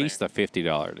that's in there. It's at least a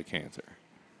 $50 decanter.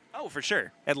 Oh, for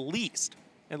sure. At least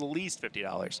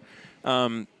 $50.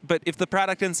 But if the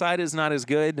product inside is not as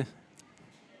good,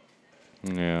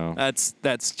 yeah,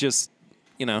 that's just,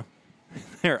 you know,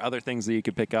 there are other things that you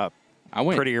could pick up.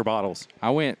 Prettier bottles. I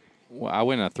went a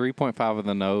 3.5 on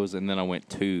the nose, and then I went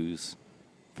 2s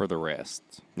for the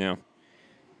rest. Yeah.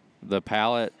 The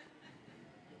palate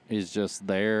is just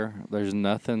there. There's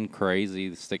nothing crazy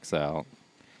that sticks out.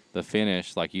 The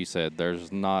finish, like you said,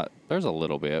 there's a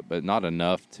little bit, but not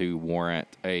enough to warrant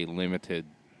a limited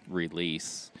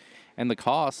release. And the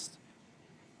cost,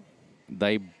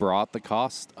 they brought the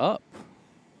cost up.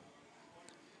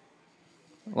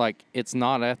 Like, it's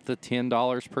not at the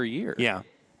 $10 per year. Yeah.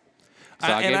 So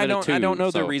I don't know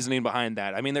the reasoning behind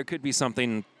that. I mean, there could be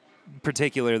something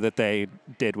particular that they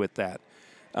did with that.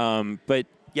 But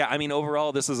yeah, I mean,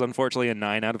 overall, this is unfortunately a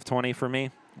 9 out of 20 for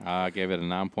me. I gave it a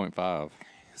 9.5.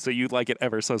 So you like it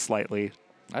ever so slightly.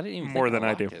 I didn't even more think than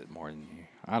I do. It more than you.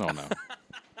 I don't know.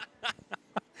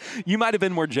 You might have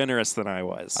been more generous than I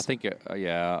was. I think,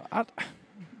 yeah.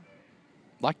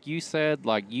 Like you said,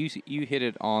 like you hit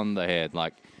it on the head.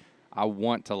 Like, I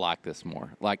want to like this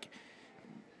more. Like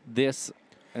this,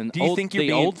 Do you think you're the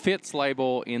being- Old Fitz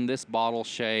label in this bottle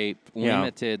shape,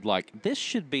 limited. Like, this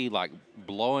should be like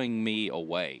blowing me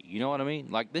away. You know what I mean?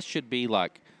 Like, this should be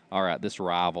like, all right, this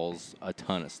rivals a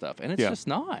ton of stuff, and it's just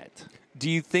not. Do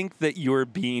you think that you're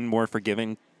being more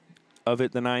forgiving of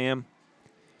it than I am?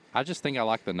 I just think I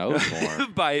like the nose more.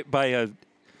 by a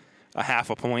half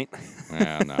a point.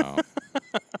 Yeah, no.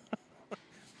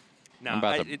 No, I'm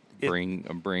about to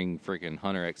bring freaking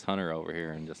Hunter X Hunter over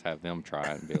here and just have them try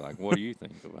it and be like, "What do you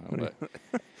think about it?"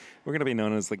 But we're gonna be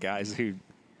known as the guys who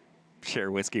share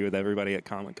whiskey with everybody at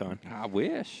Comic-Con. I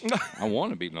wish. I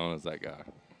want to be known as that guy.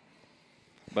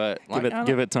 But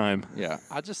give it time. Yeah,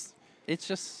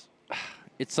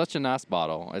 it's such a nice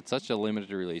bottle. It's such a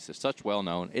limited release. It's such well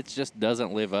known. It just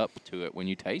doesn't live up to it when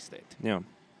you taste it. Yeah,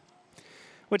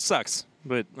 which sucks.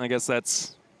 But I guess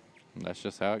that's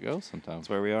just how it goes sometimes. That's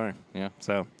where we are. Yeah.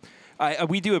 So,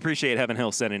 we do appreciate Heaven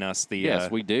Hill sending us the yes,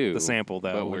 we do the sample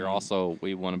though. But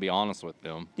we want to be honest with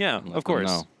them. Yeah, of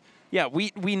course. Yeah,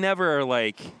 we never are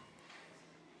like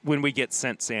when we get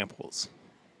sent samples,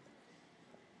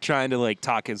 trying to like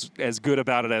talk as good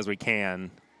about it as we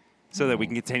can, so that we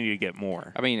can continue to get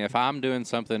more. I mean, if I'm doing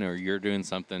something or you're doing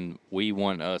something, we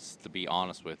want us to be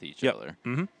honest with each other.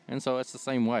 Mm-hmm. And so it's the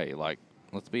same way. Like,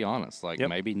 let's be honest. Like,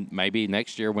 maybe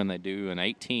next year when they do an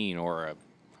 18 or a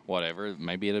whatever,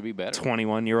 maybe it'll be better.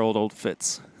 21-year-old Old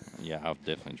Fitz. Yeah, I'll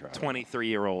definitely try.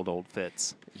 23-year-old Old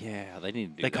Fitz. Yeah, they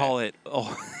need to do They that. call it.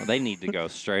 They need to go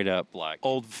straight up like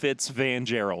Old Fitz Van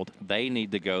Gerald. They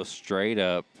need to go straight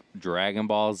up Dragon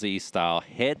Ball Z style,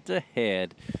 head to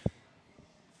head.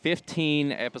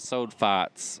 15 episode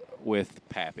fights with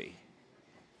Pappy.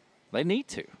 They need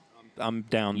to. I'm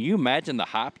down. You imagine the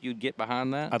hype you'd get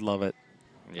behind that? I'd love it.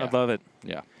 Yeah. I'd love it.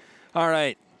 Yeah. All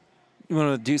right. You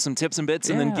want to do some tips and bits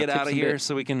and then Yeah, get tips out of and here bits.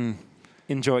 so we can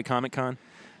enjoy Comic-Con?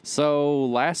 So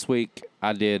last week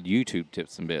I did YouTube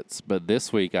tips and bits, but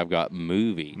this week I've got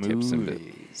movie tips and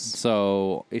bits.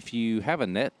 So if you have a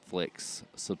Netflix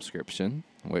subscription,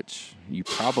 which you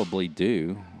probably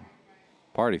do,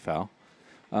 party foul.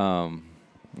 I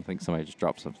think somebody just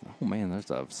dropped something. Oh man,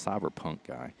 there's a cyberpunk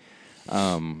guy.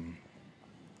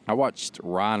 I watched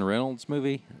Ryan Reynolds'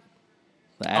 movie,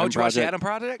 The Adam Did you watch Project. the Adam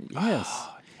Project? Yes.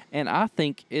 And I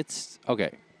think it's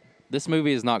okay. This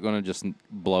movie is not going to just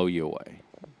blow you away.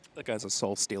 That guy's a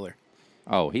soul stealer.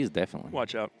 Oh, he's definitely.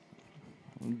 Watch out.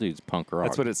 Dude's punk rock.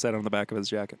 That's what it said on the back of his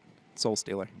jacket. Soul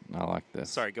stealer. I like this.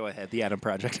 Sorry, go ahead. The Adam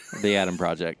Project. The Adam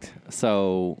Project.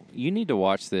 So you need to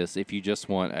watch this if you just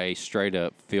want a straight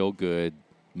up feel good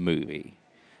movie.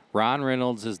 Ryan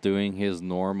Reynolds is doing his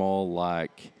normal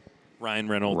Ryan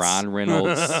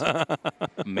Reynolds.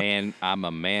 Man, I'm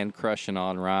a man crushing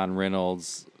on Ryan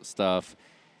Reynolds stuff.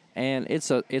 And it's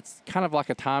kind of like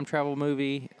a time travel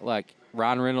movie. Like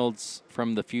Ryan Reynolds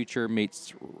from the future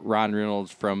meets Ryan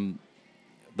Reynolds from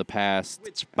the past.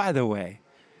 Which, by the way,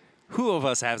 who of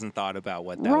us hasn't thought about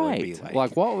what that would be like?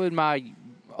 Like, what would my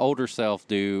older self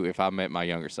do if I met my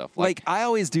younger self? Like, I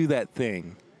always do that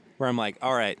thing where I'm like,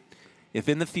 all right, if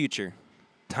in the future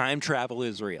time travel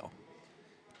is real,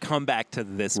 come back to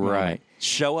this moment. Right.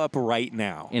 Show up right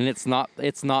now. And it's not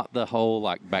the whole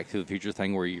like Back to the Future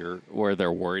thing where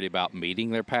they're worried about meeting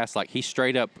their past. Like he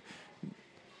straight up,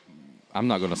 I'm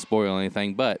not going to spoil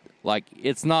anything, but like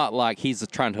it's not like he's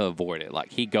trying to avoid it.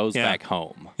 Like he goes back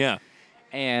home. Yeah.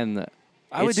 And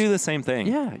I would do the same thing.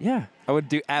 Yeah. I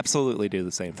would absolutely do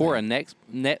the same For thing. a next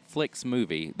Netflix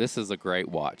movie, this is a great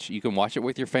watch. You can watch it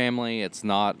with your family. It's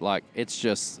not like it's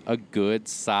just a good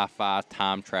sci-fi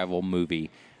time travel movie.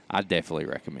 I definitely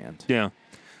recommend. Yeah.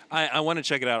 I want to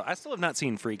check it out. I still have not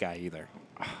seen Free Guy either.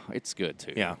 It's good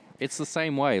too. Yeah. It's the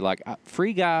same way. Like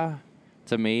Free Guy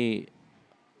to me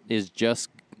is just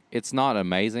it's not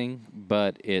amazing,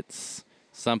 but it's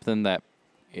something that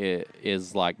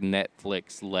is like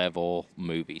Netflix level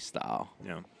movie style.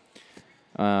 Yeah.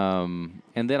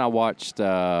 And then I watched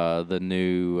the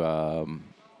new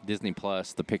Disney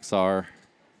Plus, the Pixar.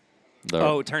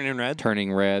 Turning Red?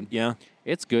 Turning Red. Yeah.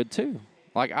 It's good too.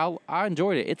 Like I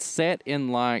enjoyed it. It's set in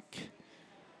like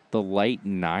the late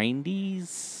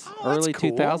 90s, early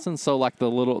cool. 2000s. So like the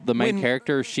main When-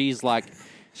 character, she's like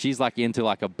into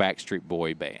like a Backstreet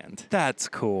Boy band. That's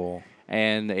cool.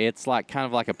 And it's like kind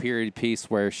of like a period piece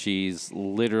where she's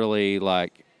literally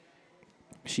like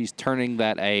she's turning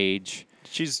that age.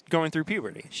 She's going through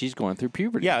puberty. She's going through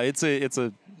puberty. Yeah, it's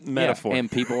a metaphor. Yeah,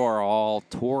 and people are all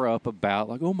tore up about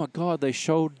like, oh my God, they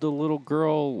showed the little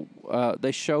girl.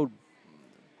 They showed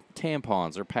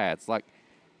tampons or pads. Like,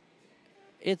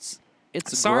 it's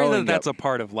sorry growing that's up. a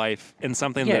part of life and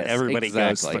something Yes, that everybody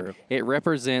exactly. goes through. It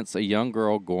represents a young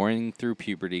girl going through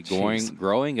puberty,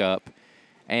 growing up,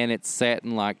 and it's set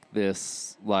in like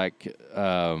this, like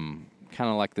kind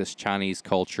of like this Chinese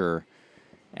culture.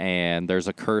 And there's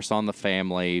a curse on the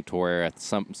family to where at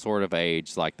some sort of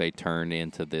age, like they turn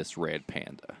into this red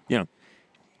panda. Yeah.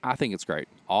 I think it's great.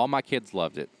 All my kids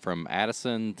loved it, from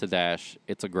Addison to Dash.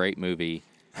 It's a great movie.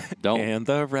 And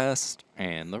the rest.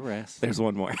 And the rest. There's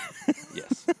one more.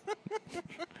 Yes.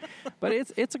 But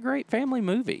it's a great family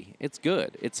movie. It's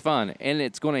good. It's fun. And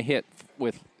it's going to hit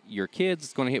with your kids.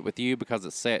 It's going to hit with you because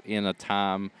it's set in a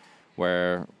time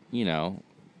where,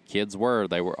 kids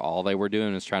all they were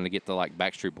doing is trying to get to like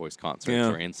Backstreet Boys concerts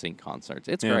or NSYNC concerts.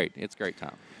 It's great. It's a great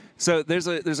time. So there's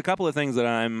a couple of things that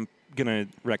I'm gonna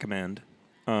recommend.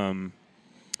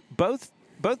 Both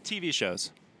TV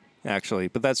shows, actually,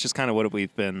 but that's just kind of what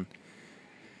we've been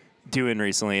doing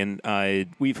recently. And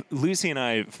Lucy and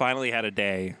I finally had a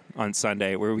day on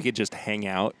Sunday where we could just hang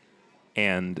out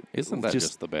and Isn't that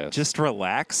just the best? Just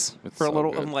relax It's for a so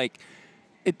little. good. I'm like,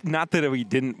 not that we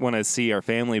didn't want to see our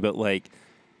family, but like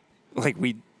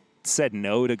we said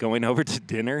no to going over to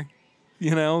dinner,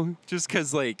 just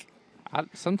because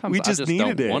Sometimes we I just just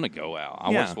needed don't it. want to go out.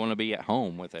 I Yeah. just want to be at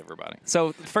home with everybody.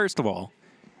 So, first of all,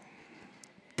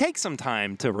 take some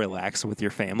time to relax with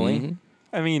your family. Mhm.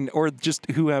 I mean, or just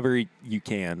whoever you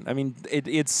can. I mean,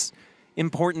 it's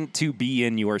important to be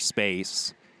in your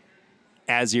space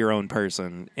as your own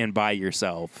person and by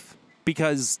yourself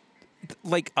because,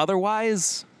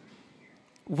 otherwise,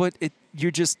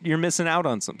 you're missing out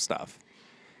on some stuff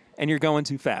and you're going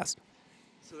too fast.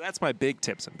 So that's my big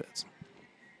tips and bits.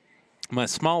 My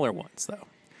smaller ones, though.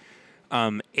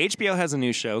 HBO has a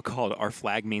new show called Our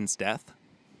Flag Means Death.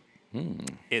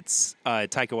 It's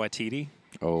Taika Waititi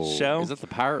show. Is it the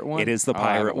pirate one? It is the I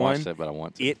pirate haven't watched one. it, but I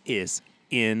want to. It is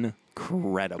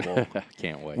incredible. I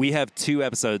can't wait. We have 2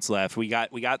 episodes left. We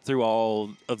got through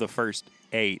all of the first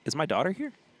 8. Is my daughter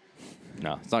here?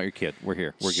 No, it's not your kid. We're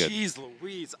here. We're good. Jeez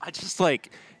Louise. I just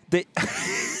like the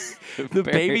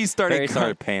baby started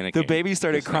panicking. The baby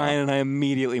started just now. crying and I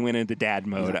immediately went into dad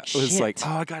mode. like, I was "Shit." like, "Oh,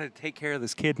 I got to take care of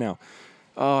this kid now.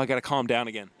 Oh, I got to calm down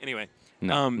again." Anyway,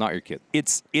 No, not your kid.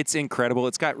 it's incredible.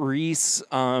 It's got Reese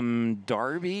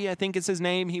Darby, I think is his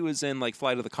name. He was in like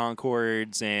Flight of the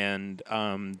Conchords and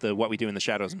the What We Do in the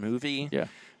Shadows movie. Yeah.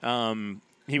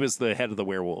 He was the head of the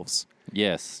werewolves.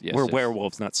 Yes. We're yes.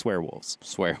 werewolves, not swearwolves.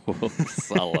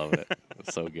 Swearwolves. I love it.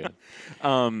 It's so good.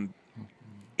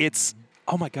 It's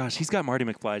oh my gosh, he's got Marty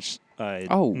McFly's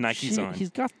Nikes shit, on.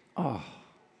 He's got. Oh,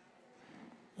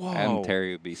 Whoa. Adam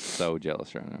Terry would be so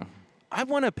jealous right now. I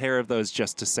want a pair of those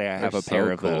just to say I have They're a pair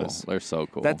so of cool. those. They're so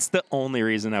cool. That's the only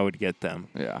reason I would get them.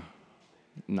 yeah.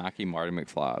 Nike Marty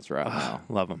McFly's right now.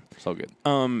 Love them. So good.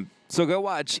 So go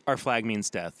watch Our Flag Means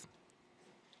Death.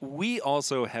 We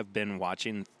also have been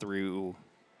watching through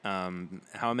How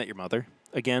I Met Your Mother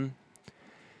again.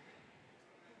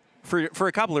 For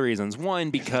a couple of reasons. One,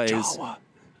 because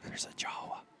there's a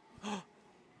Jawa.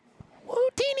 Woo,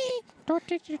 teeny.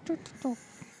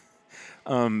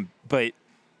 But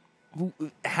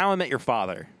How I Met Your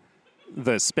Father,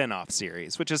 the spin-off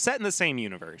series, which is set in the same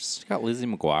universe. It's got Lizzie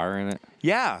McGuire in it.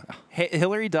 Yeah.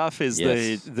 Hilary Duff is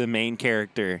Yes. the main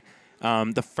character.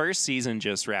 The first season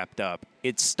just wrapped up.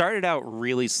 It started out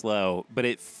really slow, but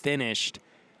it finished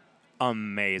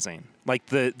amazing. Like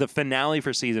the finale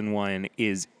for season 1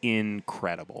 is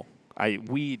incredible.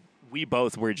 We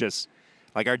both were just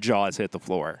like our jaws hit the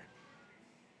floor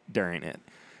during it.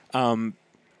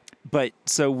 But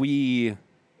so we're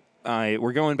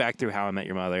going back through How I Met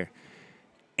Your Mother,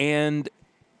 and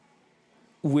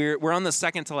we're on the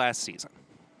second to last season.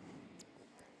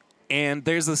 And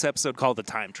there's this episode called The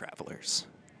Time Travelers.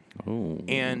 Oh.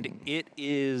 And it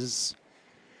is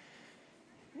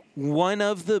one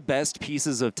of the best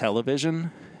pieces of television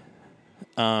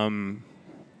that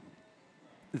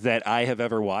I have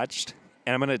ever watched.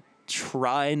 And I'm going to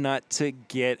try not to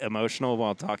get emotional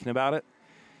while talking about it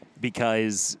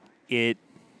because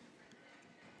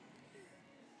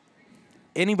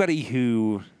anybody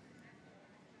who,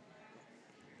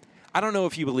 I don't know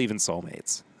if you believe in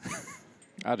soulmates.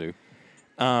 I do.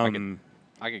 I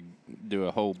could do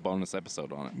a whole bonus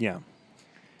episode on it. Yeah.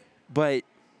 But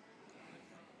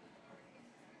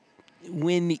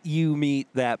when you meet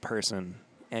that person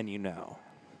and you're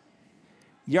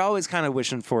always kind of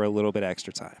wishing for a little bit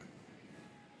extra time.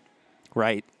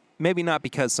 Right? Maybe not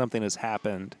because something has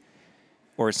happened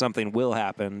or something will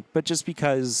happen, but just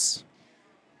because,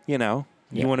 you want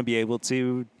to be able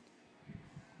to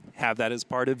have that as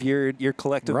part of your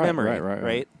collective memory.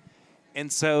 Right? And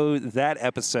so that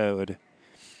episode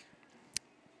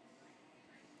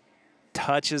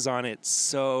touches on it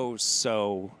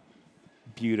so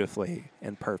beautifully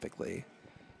and perfectly.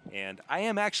 And I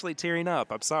am actually tearing up.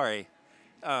 I'm sorry.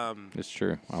 It's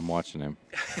true. I'm watching him.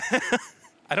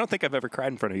 I don't think I've ever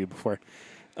cried in front of you before.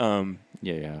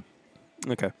 Yeah.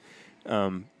 Okay. Is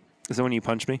that when you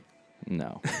punch me?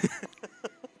 No.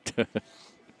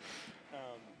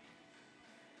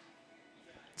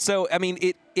 So, I mean,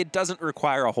 it doesn't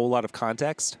require a whole lot of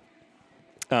context.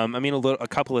 A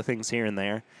couple of things here and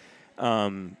there.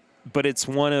 But it's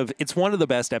one of the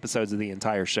best episodes of the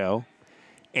entire show.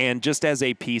 And just as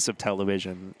a piece of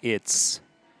television, it's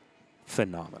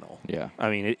phenomenal. Yeah. I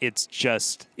mean,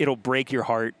 it'll break your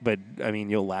heart, but I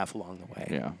mean, you'll laugh along the way.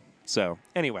 Yeah. So,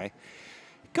 anyway,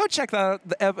 go check that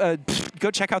go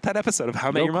check out that episode of How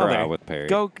I Met Your Mother. Go cry with Perry.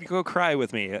 Go cry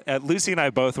with me. Lucy and I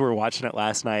both were watching it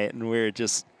last night, and we were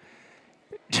just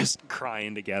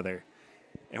crying together.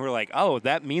 And we're like, oh,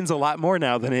 that means a lot more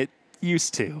now than it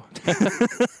used to.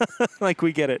 Like,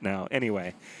 we get it now.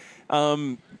 Anyway,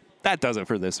 that does it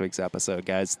for this week's episode,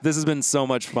 guys. This has been so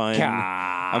much fun.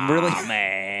 I'm really...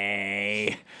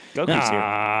 Goku's here.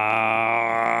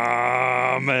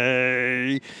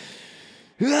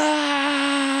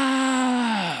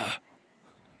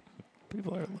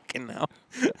 People are looking now.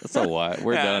 So what?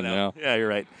 We're done now. Yeah, you're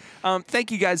right.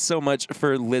 Thank you guys so much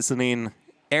for listening.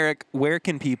 Eric, where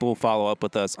can people follow up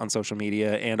with us on social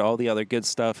media and all the other good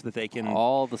stuff that they can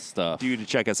All the stuff. do to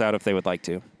check us out if they would like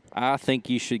to? I think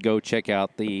you should go check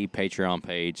out the Patreon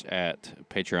page at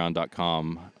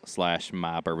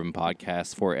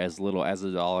patreon.com/mybourbonpodcast. For as little as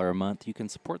 $1 a month, you can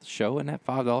support the show, and at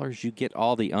 $5, you get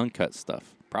all the uncut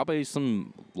stuff. probably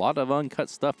some lot of uncut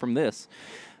stuff from this.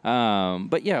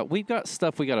 But yeah, we've got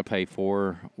stuff we got to pay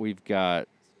for. We've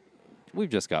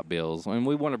just got bills, and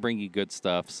we want to bring you good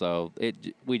stuff. So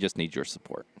we just need your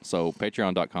support. So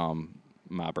patreon.com,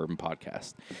 My Bourbon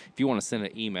Podcast. If you want to send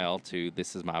an email to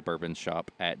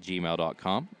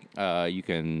thisismybourbonshop@gmail.com, you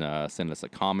can send us a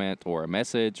comment or a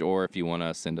message, or if you want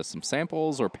to send us some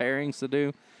samples or pairings to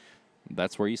do,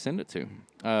 that's where you send it to.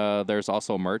 There's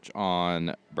also merch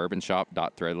on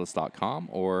bourbonshop.threadless.com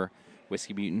or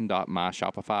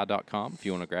whiskeymutant.myshopify.com if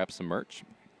you want to grab some merch.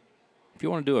 If you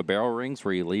want to do a barrel rings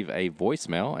where you leave a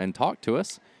voicemail and talk to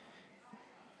us,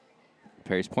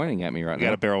 Perry's pointing at me right now.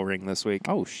 Got a barrel ring this week.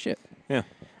 Oh, shit. Yeah.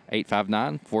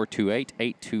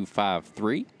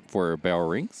 859-428-8253 for barrel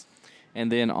rings.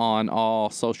 And then on all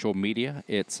social media,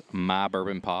 it's My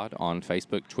Bourbon Pod on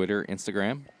Facebook, Twitter,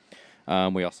 Instagram.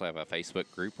 We also have a Facebook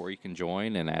group where you can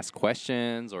join and ask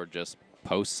questions or just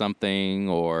post something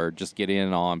or just get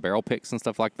in on barrel picks and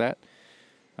stuff like that.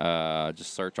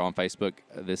 Just search on Facebook,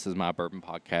 This Is My Bourbon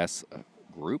Podcast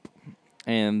group.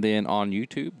 And then on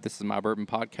YouTube, This Is My Bourbon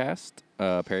Podcast.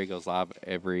 Perry goes live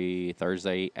every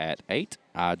Thursday at 8.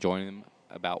 I join him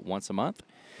about once a month.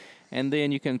 And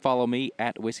then you can follow me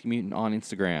at Whiskey Mutant on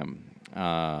Instagram.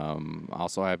 I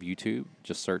also have YouTube.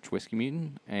 Just search Whiskey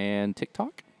Mutant and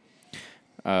TikTok.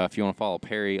 If you want to follow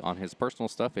Perry on his personal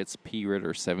stuff, it's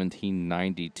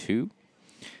pritter1792.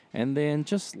 And then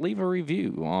just leave a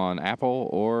review on Apple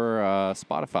or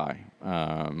Spotify.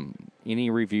 Any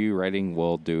review rating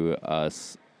will do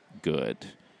us good.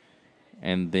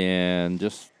 And then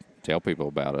just tell people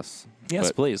about us.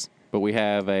 Yes, please. But we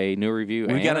have a new review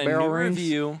We and got a a barrel new rings.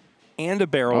 review and a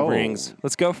barrel rings.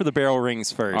 Let's go for the barrel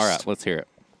rings first. All right, let's hear it.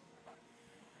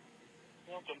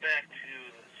 Welcome back to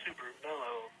the Super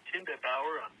Mellow Tinda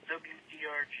Bauer on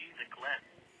WDRG The Glen.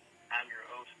 I'm your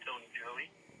host, Tony Joey.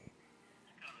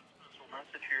 Got a special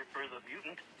message here for the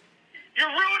mutant. You're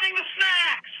ruining the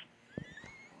snacks!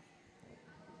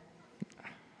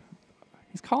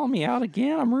 He's calling me out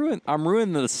again. I'm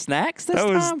ruining the snacks this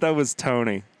time? That was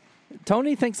Tony.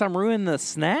 Tony thinks I'm ruining the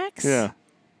snacks? Yeah.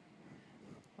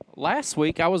 Last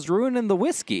week, I was ruining the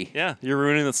whiskey. Yeah, you're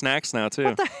ruining the snacks now, too.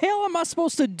 What the hell am I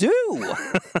supposed to do?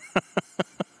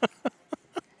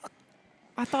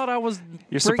 I thought I was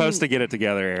You're supposed to get it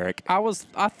together, Eric. I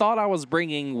thought I was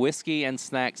bringing whiskey and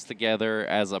snacks together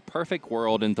as a perfect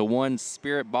world into one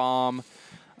spirit bomb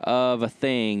of a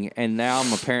thing, and now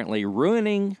I'm apparently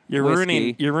ruining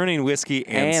whiskey. You're ruining whiskey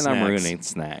and snacks. I'm ruining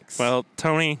snacks. Well,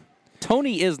 Tony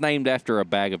is named after a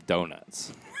bag of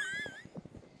donuts.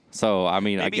 So, I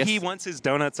mean, maybe I guess he wants his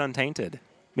donuts untainted.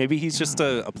 Maybe he's just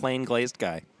a plain glazed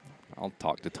guy. I'll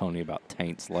talk to Tony about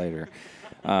taints later.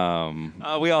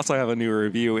 We also have a new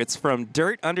review. It's from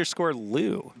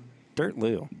Dirt_Lou. Dirt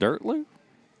Lou. Dirt Lou?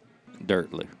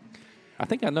 Dirt Lou. I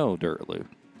think I know Dirt Lou.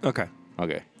 Okay.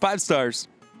 5 stars.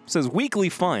 Says weekly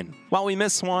fun. While we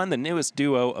miss Swan, the newest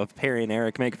duo of Perry and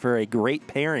Eric make for a great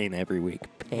pairing every week.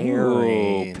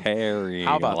 Pairing. Pairing.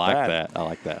 How about that? I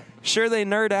like that. Sure, they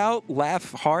nerd out,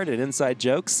 laugh hard at inside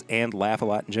jokes, and laugh a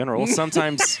lot in general.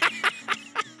 Sometimes.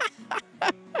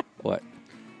 What?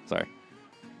 Sorry.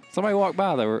 Somebody walked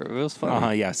by. It was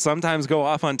funny. Yeah. Sometimes go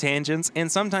off on tangents,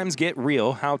 and sometimes get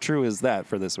real. How true is that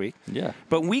for this week? Yeah.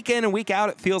 But week in and week out,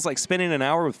 it feels like spending an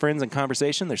hour with friends in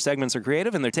conversation. Their segments are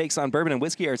creative, and their takes on bourbon and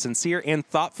whiskey are sincere and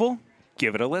thoughtful.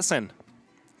 Give it a listen.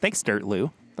 Thanks, Dirt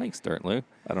Lou. Thanks, Dirt Lou.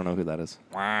 I don't know who that is.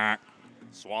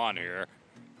 Swan here.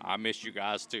 I miss you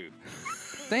guys too.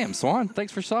 Damn, Swan.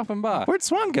 Thanks for stopping by. Where'd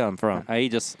Swan come from?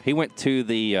 He went to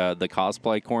the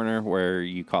cosplay corner where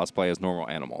you cosplay as normal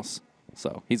animals.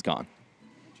 So he's gone.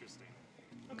 Interesting.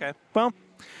 Okay. Well,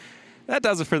 that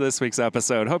does it for this week's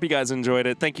episode. Hope you guys enjoyed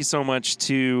it. Thank you so much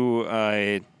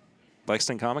to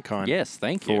Lexington Comic Con. Yes,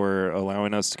 thank you for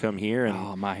allowing us to come here.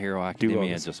 And My Hero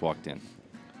Academia just walked in.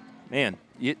 Man,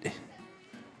 you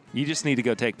just need to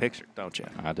go take pictures, don't you?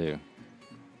 I do.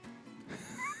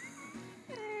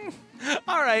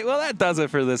 All right, well, that does it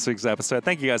for this week's episode.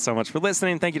 Thank you guys so much for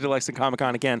listening. Thank you to Lexington Comic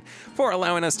Con again for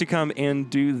allowing us to come and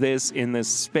do this in this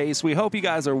space. We hope you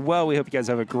guys are well. We hope you guys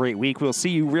have a great week. We'll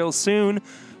see you real soon.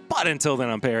 But until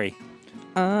then, I'm Perry.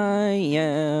 I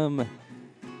am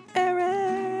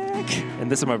Eric.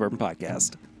 And this is My Bourbon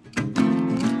Podcast.